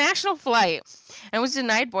international flight and was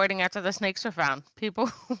denied boarding after the snakes were found. People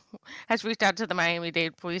has reached out to the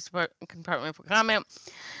Miami-Dade Police Department for comment.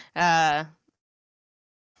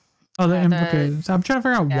 Okay. So I'm trying to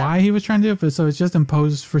figure out why he was trying to do it, but so it's just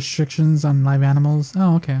impose restrictions on live animals.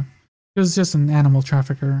 Oh, okay. He was just an animal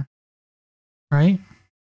trafficker, right?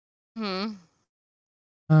 Yeah.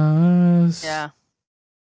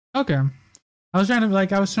 Okay. I was trying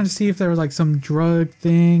to see if there was like some drug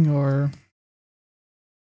thing or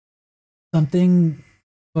something,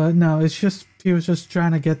 but no, it's just he was just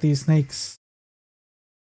trying to get these snakes.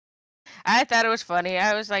 I thought it was funny.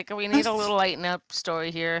 I was like, we need a little lighten up story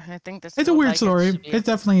here. I think this. It's a weird story. It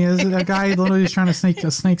definitely is. A guy literally is trying to sneak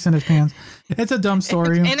snakes in his pants. It's a dumb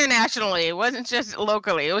story. It's internationally, it wasn't just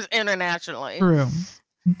locally. It was internationally. True.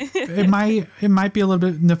 It might be a little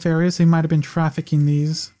bit nefarious. He might have been trafficking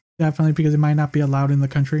these. Definitely, because it might not be allowed in the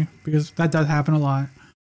country, because that does happen a lot.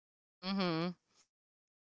 Didn't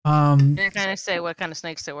kind of say what kind of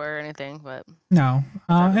snakes there were or anything, but no,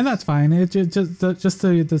 and that's fine. It just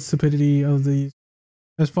the stupidity of these,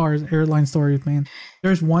 as far as airline stories, man.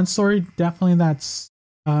 There's one story definitely that's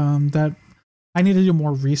that I need to do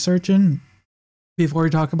more research in before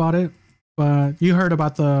we talk about it. But you heard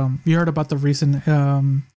about the recent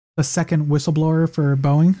the second whistleblower for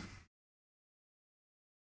Boeing.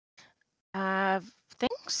 I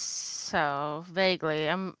think so, vaguely.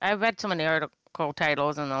 I read so many article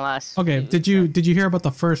titles in the last. Okay, did you hear about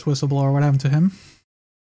the first whistleblower? What happened to him?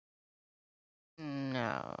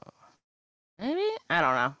 No, maybe I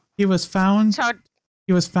don't know. He was found.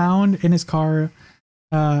 He was found in his car,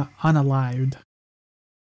 unalived.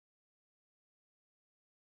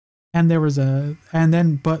 And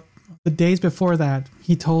but the days before that,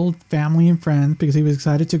 he told family and friends, because he was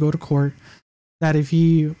excited to go to court, that if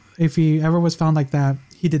he ever was found like that,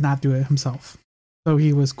 he did not do it himself. So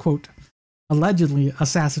he was, quote, allegedly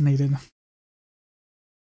assassinated.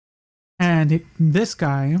 And this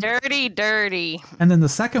guy... Dirty. And then the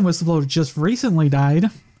second whistleblower just recently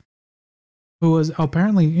died, who was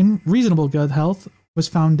apparently in reasonable good health, was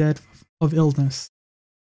found dead of illness.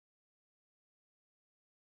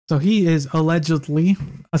 So he is allegedly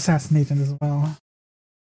assassinated as well.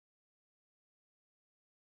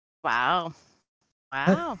 Wow.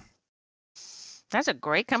 That's a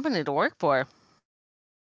great company to work for.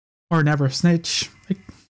 Or never snitch.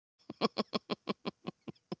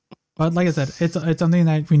 But like I said, it's something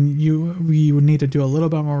that we would need to do a little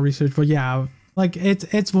bit more research. But yeah, like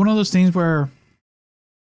it's one of those things where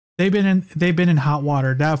they've been in hot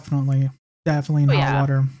water, definitely in hot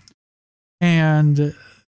water, and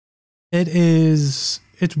it's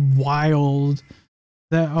wild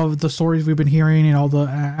that of the stories we've been hearing and all the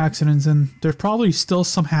accidents, and there's probably still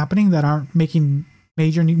some happening that aren't making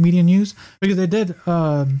major media news, because they did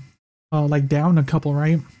like down a couple,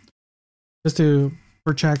 right, just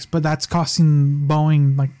for checks, but that's costing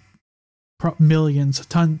Boeing like millions,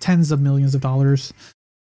 tens of millions of dollars,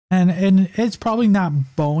 and it's probably not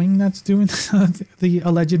Boeing that's doing the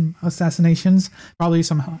alleged assassinations. Probably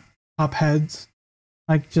some top heads,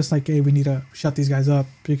 hey, we need to shut these guys up,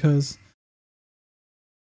 because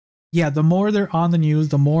yeah, the more they're on the news,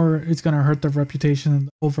 the more it's gonna hurt their reputation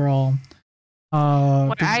overall.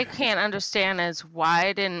 What I can't understand is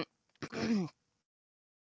why didn't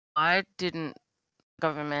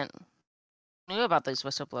government knew about these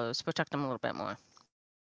whistleblowers to protect them a little bit more?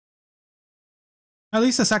 At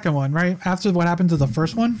least the second one, right? After what happened to the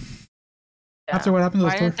first one? Yeah. After what happened to the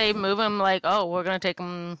first? Why didn't they move them like, oh, we're going to take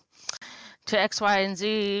them to X, Y, and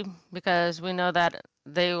Z because we know that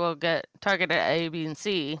they will get targeted at A, B, and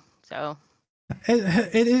C. So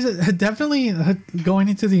it is definitely going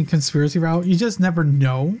into the conspiracy route. You just never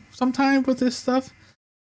know sometimes with this stuff.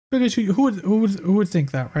 Because who would think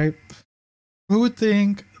that, right? Who would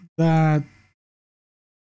think that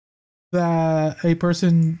a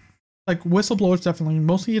person like whistleblowers, definitely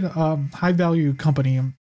mostly a high value company,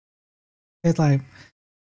 it's like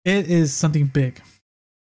it is something big.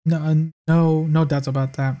 No doubts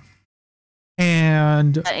about that.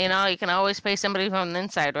 And you can always pay somebody from the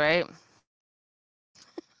inside, right?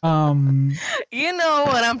 You know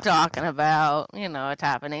what I'm talking about. You know what's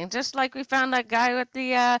happening. Just like we found that guy with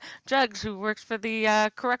the drugs who works for the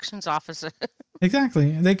corrections officer. Exactly.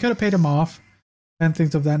 They could have paid him off and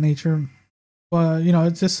things of that nature. But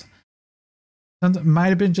it just might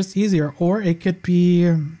have been just easier, or it could be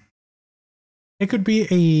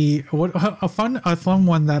a fun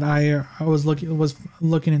one that I was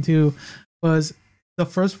looking into was the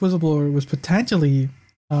first whistleblower was potentially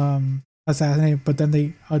assassinated, but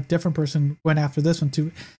then a different person went after this one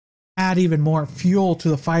to add even more fuel to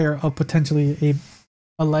the fire of potentially a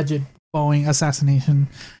alleged Boeing assassination.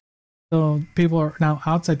 So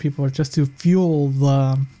outside people are just to fuel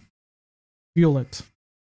it.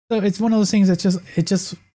 So it's one of those things that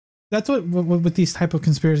just that's what with these type of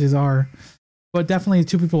conspiracies are. But definitely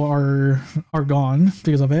 2 people are gone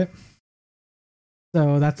because of it.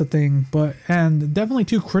 So that's the thing. And definitely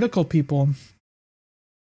 2 critical people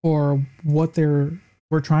for what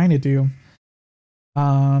we're trying to do.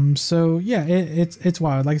 So yeah, it's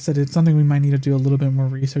wild. Like I said, it's something we might need to do a little bit more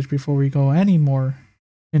research before we go any more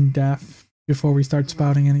in depth, before we start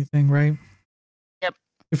spouting anything, right? Yep.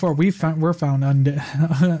 Before we're found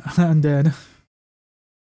undead.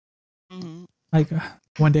 Mm-hmm. Like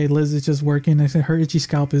one day Liz is just working and her itchy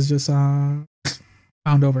scalp is just found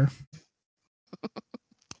over.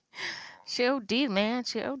 She OD'd, man.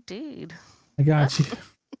 She OD'd. My God,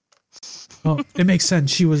 well, it makes sense.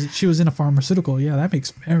 She was in a pharmaceutical. Yeah, that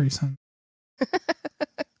makes very sense.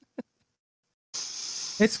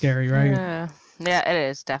 It's scary, right? Yeah, it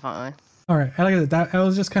is, definitely. All right, I like that. That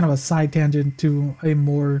was just kind of a side tangent to a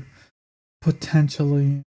more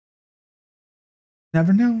potentially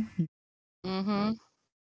never know. Mm-hmm.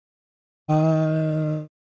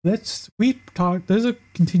 There's a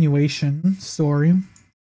continuation story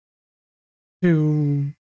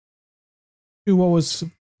to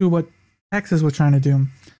what Texas was trying to do.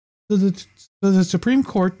 So the Supreme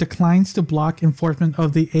Court declines to block enforcement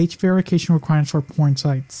of the age verification requirements for porn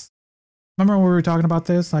sites. Remember when we were talking about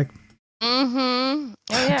this? Like, mm-hmm.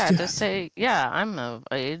 Oh, yeah, just say, yeah, I'm of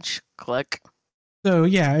age. Click. So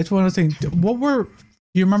yeah, it's one of those things. Do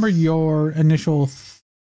you remember your initial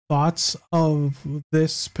thoughts of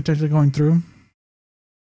this potentially going through?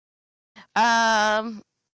 I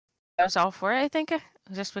was all for it, I think,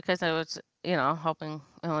 just because I was, helping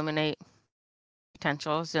eliminate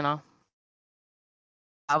potentials,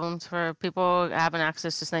 problems for people having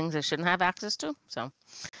access to things they shouldn't have access to. So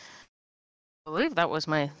I believe that was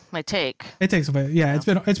my take. It takes a bit. Yeah, it's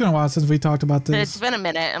been a while since we talked about this. It's been a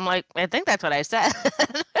minute. I'm like, I think that's what I said.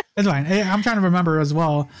 It's fine. I'm trying to remember as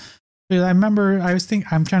well. I remember I'm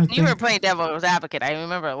trying to think. You were playing devil's advocate. I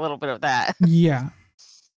remember a little bit of that. Yeah.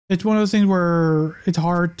 It's one of those things where it's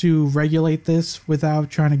hard to regulate this without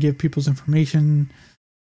trying to give people's information.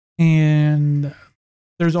 And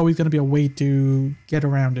there's always going to be a way to get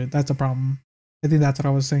around it. That's a problem. I think that's what I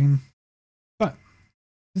was saying. But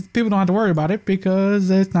people don't have to worry about it because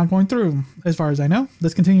it's not going through, as far as I know.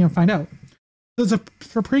 Let's continue and find out. So the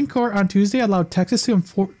Supreme Court on Tuesday allowed Texas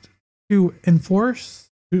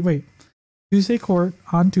Tuesday court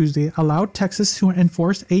on Tuesday allowed Texas to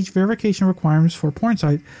enforce age verification requirements for porn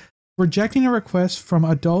site, rejecting a request from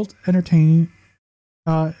adult entertainment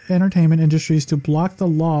industries to block the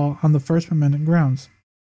law on the First Amendment grounds.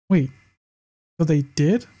 Wait, so they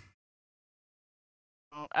did?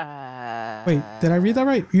 Wait, did I read that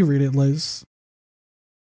right? You read it, Liz.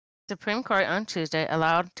 Supreme Court on Tuesday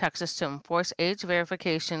allowed Texas to enforce age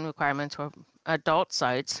verification requirements for adult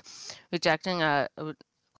sites, rejecting a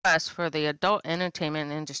request for the adult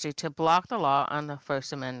entertainment industry to block the law on the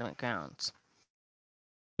First Amendment grounds.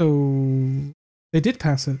 So they did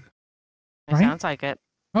pass it. It right? sounds like it.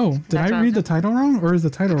 Oh, did I read the title wrong, or is the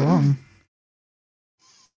title wrong?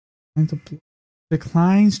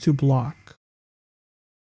 Declines to block.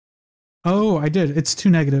 Oh, I did. It's 2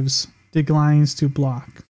 negatives. Declines to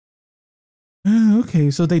block.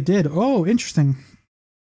 Okay, so they did. Oh, interesting.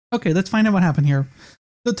 Okay, let's find out what happened here.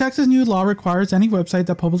 The Texas new law requires any website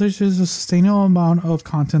that publishes a sustainable amount of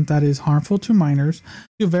content that is harmful to minors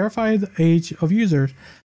to verify the age of users.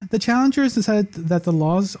 The challengers decided that the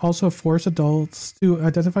laws also force adults to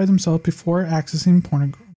identify themselves before accessing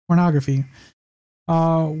pornography,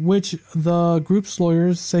 which the group's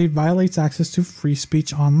lawyers say violates access to free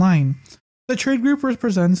speech online. The trade group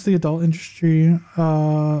represents the adult industry,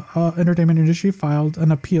 entertainment industry, filed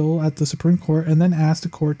an appeal at the Supreme Court and then asked the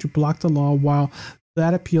court to block the law while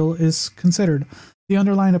that appeal is considered. The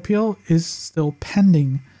underlying appeal is still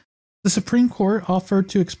pending. The Supreme Court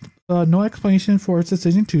offered no explanation for its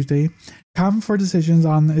decision Tuesday, common for decisions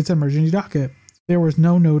on its emergency docket. There was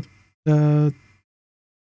no note.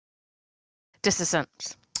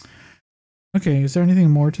 Dissent. Okay, is there anything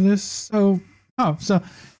more to this? So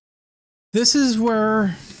this is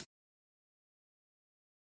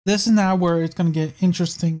now where it's going to get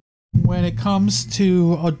interesting when it comes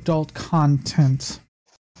to adult content.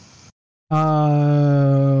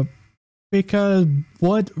 Because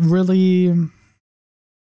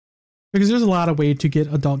there's a lot of ways to get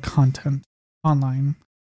adult content online.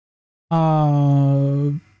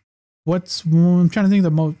 I'm trying to think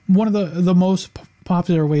one of the most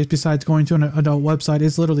popular ways besides going to an adult website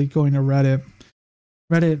is literally going to Reddit.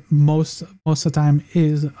 Reddit most of the time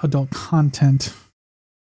is adult content.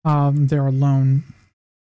 There alone.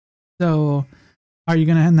 So, are you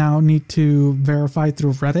gonna now need to verify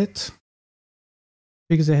through Reddit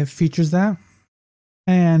because they have features that?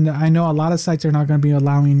 And I know a lot of sites are not going to be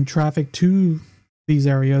allowing traffic to these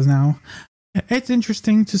areas now. It's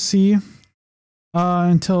interesting to see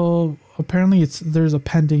until apparently there's a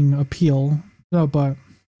pending appeal. So, but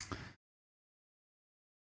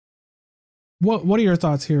what are your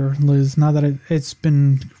thoughts here, Liz? Now that it's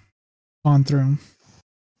been gone through.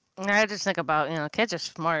 I just think about, kids are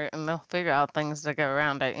smart and they'll figure out things to get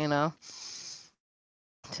around it,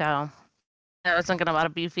 So, I was thinking about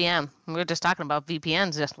a VPN. We were just talking about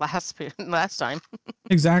VPNs just last time.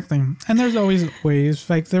 Exactly. And there's always ways.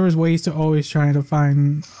 Like, there was ways to always try to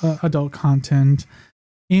find adult content.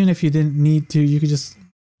 Even if you didn't need to, you could just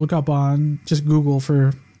look up just Google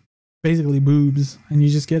for basically boobs, and you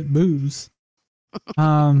just get boobs. You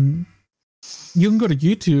can go to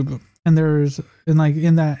YouTube, and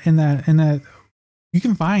in that you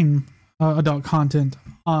can find adult content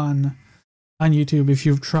on YouTube if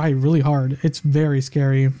you try really hard. It's very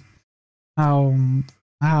scary how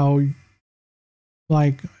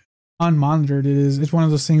like unmonitored it is. It's one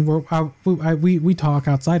of those things where we talk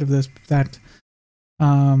outside of this that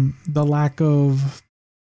the lack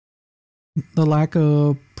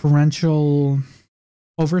of parental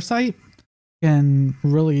oversight can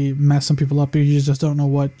really mess some people up because you just don't know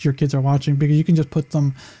what your kids are watching, because you can just put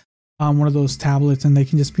them on one of those tablets and they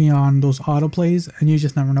can just be on those autoplays and you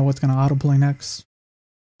just never know what's going to autoplay next.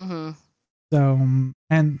 Mm-hmm. So,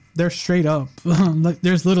 and they're straight up, like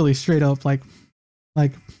there's literally straight up like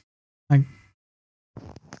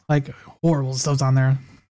horrible stuff on there.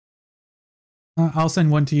 I'll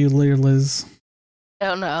send one to you later, Liz.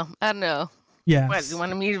 Oh no, I don't know. Yeah. What, you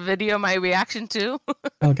want me to video my reaction too?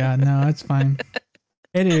 Oh god, no, it's fine.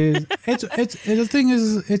 It is. The thing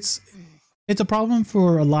is, it's a problem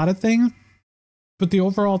for a lot of things, but the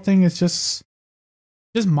overall thing is just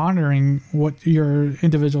monitoring what your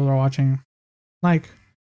individuals are watching. Like,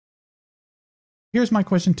 here's my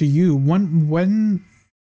question to you: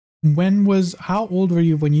 how old were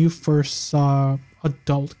you when you first saw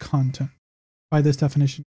adult content? By this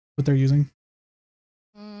definition, what they're using.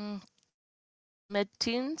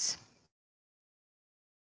 Mid-teens.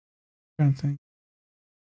 Trying to think.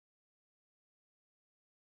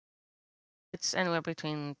 it's anywhere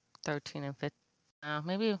between 13 and 15.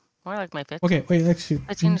 Maybe more like my 15. Okay, wait, actually.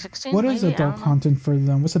 15 to 16. What is maybe? adult content for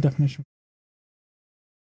them? What's the definition?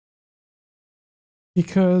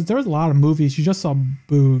 Because there was a lot of movies. You just saw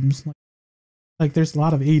boobs. Like there's a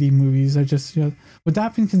lot of 80 movies. I just, would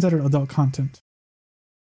that be considered adult content?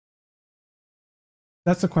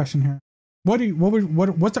 That's the question here. What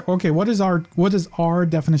is our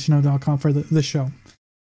definition of adult content for the show?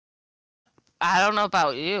 I don't know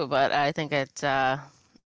about you, but I think it's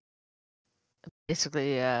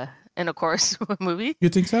basically intercourse movie. You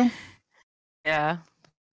think so? Yeah.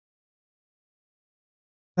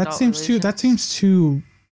 That seems too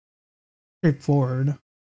straightforward.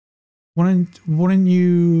 Wouldn't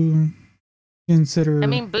you consider? I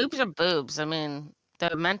mean, boobs are boobs. I mean,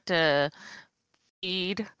 they're meant to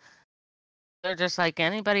feed. They're just like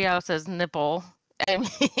anybody else's nipple. I mean,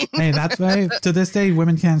 hey, that's why to this day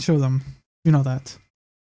women can't show them. You know that.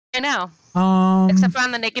 I know. Except for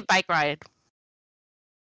on the naked bike ride.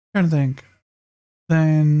 Trying to think.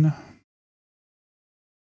 Then.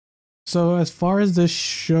 So as far as this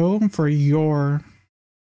show for your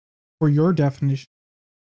definition,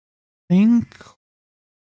 I think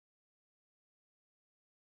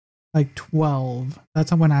like 12.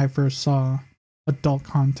 That's when I first saw adult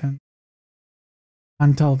content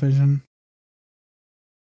on television.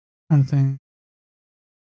 Kind of thing.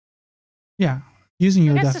 Yeah, using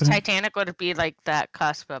your definition. I guess the Titanic would be like that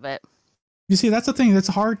cusp of it. You see, that's the thing. That's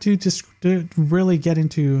hard to really get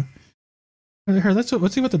into. Here, let's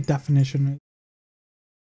see what the definition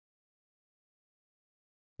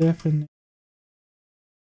is. Definition.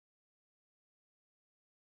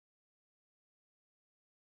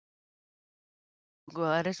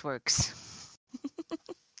 Well, this works.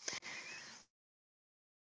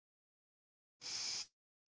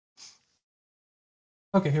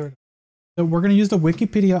 Okay, here we go. So we're going to use the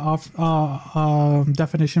Wikipedia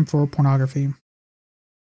definition for pornography.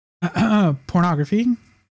 Pornography.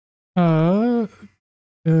 Oh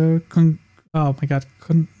my god.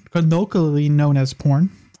 Colloquially known as porn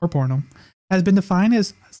or porno, has been defined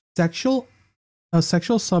as sexual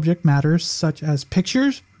subject matters such as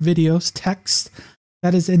pictures, videos, text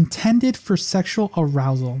that is intended for sexual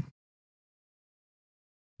arousal.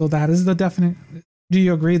 So that is the definition. Do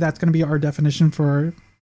you agree that's going to be our definition for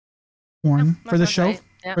porn for the show? Right.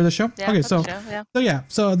 Yeah. For the show? Yeah, okay,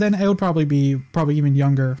 so then it would probably be even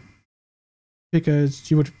younger, because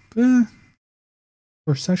you would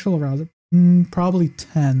for sexual arousal probably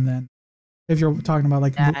 10 then, if you're talking about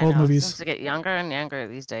like old movies. Seems to get younger and younger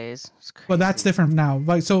these days. But that's different now.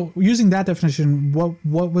 Like, so using that definition, what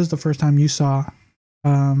was the first time you saw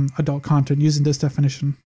adult content using this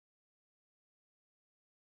definition?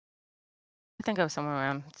 I think I was somewhere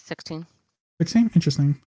around 16. 16?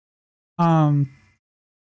 Interesting.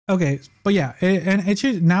 Okay, but yeah,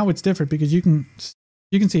 now it's different because you can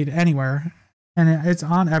see it anywhere, and it's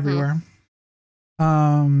on everywhere.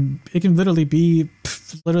 It can literally be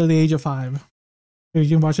the age of 5. You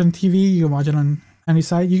can watch it on TV. You can watch it on any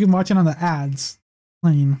site. You can watch it on the ads.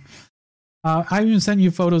 Plain. I even sent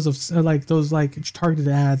you photos of like those like targeted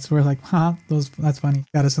ads where like, that's funny.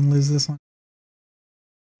 Gotta send Liz this one.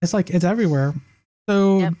 It's like it's everywhere.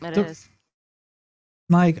 So yep, it is.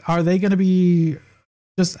 Like, are they going to be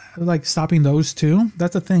just like stopping those too?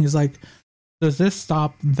 That's the thing. Is like, does this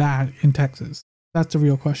stop that in Texas? That's the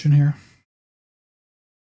real question here.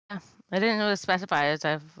 Yeah, I didn't really specify as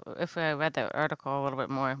if I read the article a little bit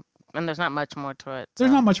more, and there's not much more to it. So.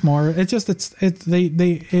 There's not much more. It's just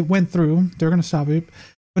it went through. They're going to stop it,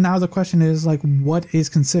 but now the question is like, what is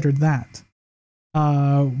considered that?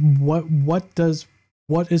 What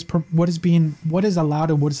is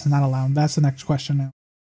allowed and what is not allowed? That's the next question now.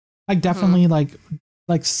 Like definitely like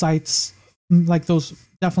sites like those,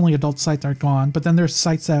 definitely adult sites are gone, but then there's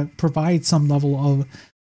sites that provide some level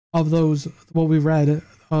of those, what we read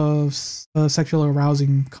of sexual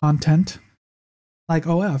arousing content, like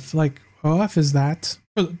OF. Like OF is that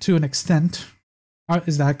to an extent.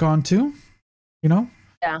 Is that gone too? You know?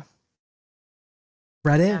 Yeah.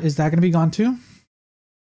 Reddit, is that going to be gone too?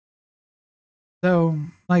 So,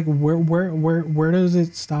 like, where does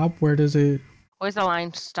it stop? Where's the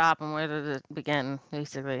line stop and where does it begin?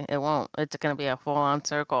 Basically, it won't. It's going to be a full-on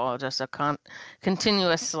circle, just a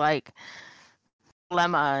continuous like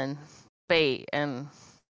dilemma and debate. And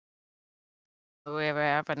will we ever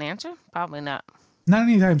have an answer? Probably not. Not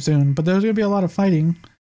anytime soon. But there's going to be a lot of fighting,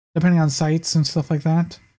 depending on sites and stuff like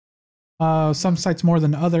that. Some sites more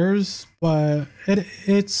than others, but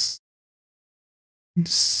it's.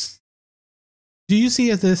 Do you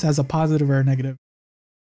see this as a positive or a negative?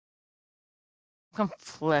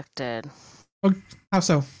 Conflicted. How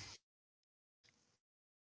so?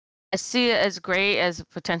 I see it as great as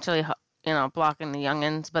potentially, blocking the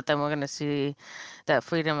youngins, but then we're going to see that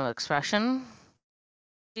freedom of expression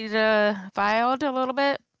be filed a little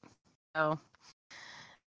bit. So,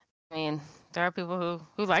 I mean, there are people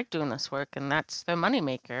who like doing this work, and that's their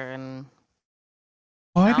moneymaker. And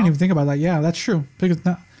I didn't even think about that. Yeah, that's true. Because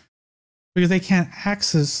they can't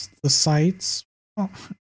access the sites. Well,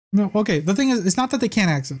 no, okay. The thing is, it's not that they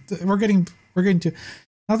can't access. We're getting to,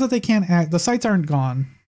 not that they can't the sites aren't gone.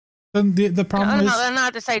 The problem is, they're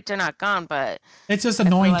not. The sites are not gone, but it's just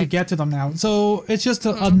annoying to get to them now. So it's just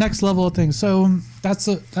a next level of things. So that's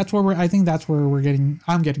where I think that's where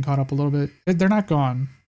I'm getting caught up a little bit. They're not gone.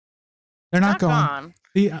 They're not gone.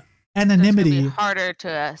 The anonymity. It's harder to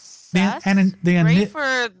assess. Great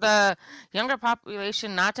for the younger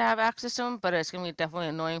population not to have access to them, but it's going to be definitely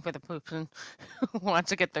annoying for the person who wants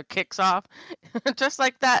to get their kicks off. Just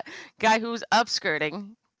like that guy who's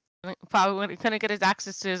upskirting. Probably couldn't get his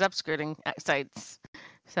access to his upskirting sites.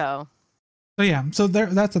 So yeah. So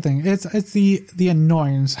that's the thing. It's the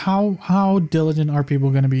annoyance. How diligent are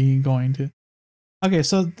people going to be going to? Okay,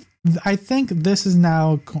 so I think this is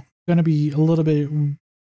now going to be a little bit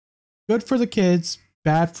good for the kids,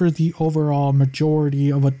 bad for the overall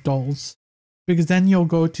majority of adults, because then you'll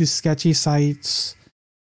go to sketchy sites,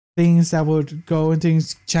 things that would go into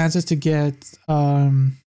chances to get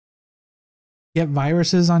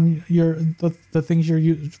viruses on the things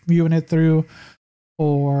you're viewing it through,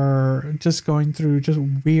 or just going through just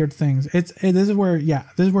weird things. This is where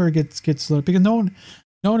it gets slow, because no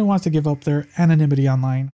one wants to give up their anonymity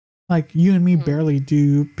online. Like you and me barely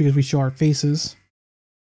do, because we show our faces.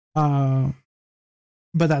 But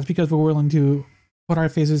that's because we're willing to put our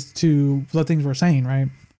faces to the things we're saying, right?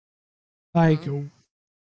 Like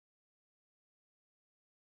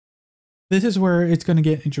this is where it's going to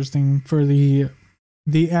get interesting for the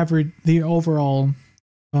overall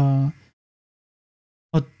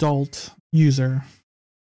adult user.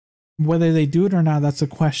 Whether they do it or not, that's a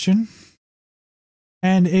question.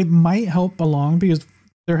 And it might help along, because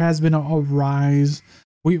there has been a rise.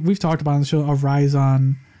 We've talked about on the show, a rise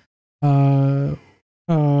on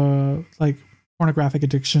like pornographic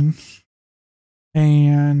addiction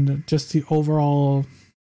and just the overall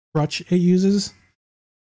crutch it uses.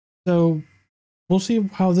 So we'll see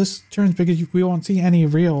how this turns, because we won't see any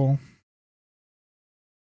real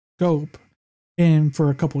scope in for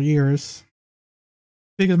a couple years,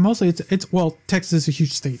 because mostly it's Texas is a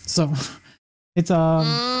huge state, so it's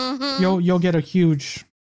you'll get a huge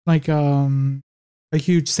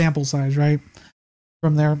huge sample size right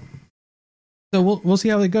from there. So we'll see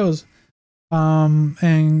how it goes,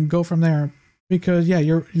 and go from there, because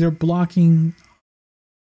you're blocking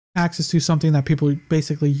access to something that people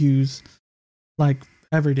basically use like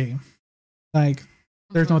every day. Like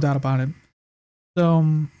there's no doubt about it. So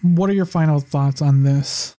what are your final thoughts on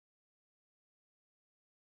this?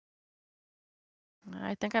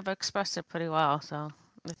 I think I've expressed it pretty well, so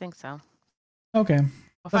I think so. Okay.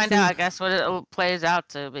 We'll find out, I guess, what it plays out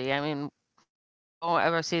to be. I mean, we won't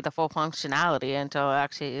ever see the full functionality until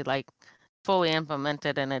actually like fully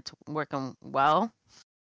implemented and it's working well,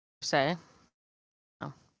 per se.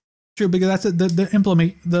 True, because that's the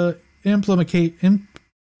implication,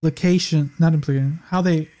 not implication, how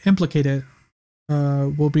they implicate it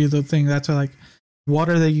will be the thing. That's like, what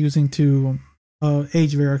are they using to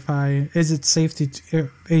age verify? Is it safe to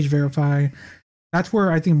age verify? That's where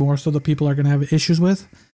I think more so the people are going to have issues with.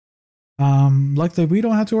 Luckily, we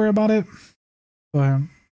don't have to worry about it, but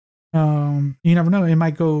you never know. It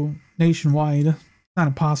might go nationwide. It's not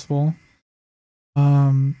impossible.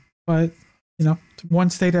 But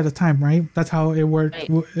one state at a time, right? That's how it worked.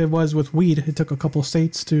 Right. It was with weed. It took a couple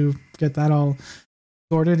states to get that all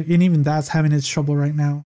sorted, and even that's having its trouble right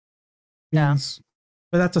now. Yeah.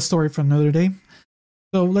 But that's a story for another day.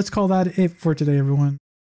 So let's call that it for today, everyone.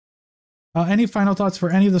 Any final thoughts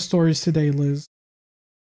for any of the stories today, Liz?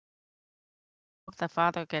 The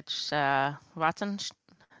father gets Watson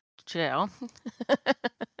jail.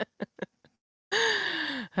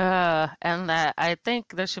 And that I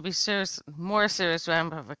think there should be more serious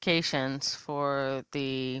ramifications for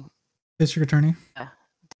the district attorney. So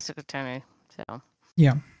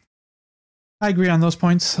yeah, I agree on those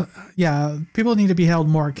points. Yeah, people need to be held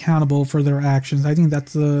more accountable for their actions. I think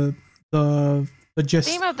that's the gist.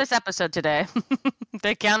 Theme of this episode today: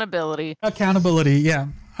 the accountability. Accountability. Yeah.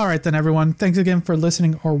 All right, then, everyone. Thanks again for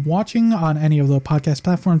listening or watching on any of the podcast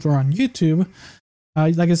platforms or on YouTube.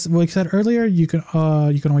 Like I said earlier, you can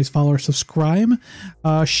always follow or subscribe.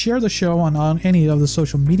 Share the show on any of the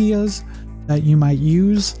social medias that you might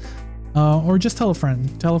use, or just tell a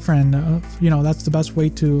friend. Tell a friend. That's the best way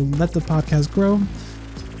to let the podcast grow.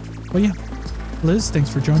 But yeah, Liz,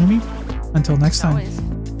 thanks for joining me. Until next time.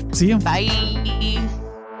 Always. See you. Bye.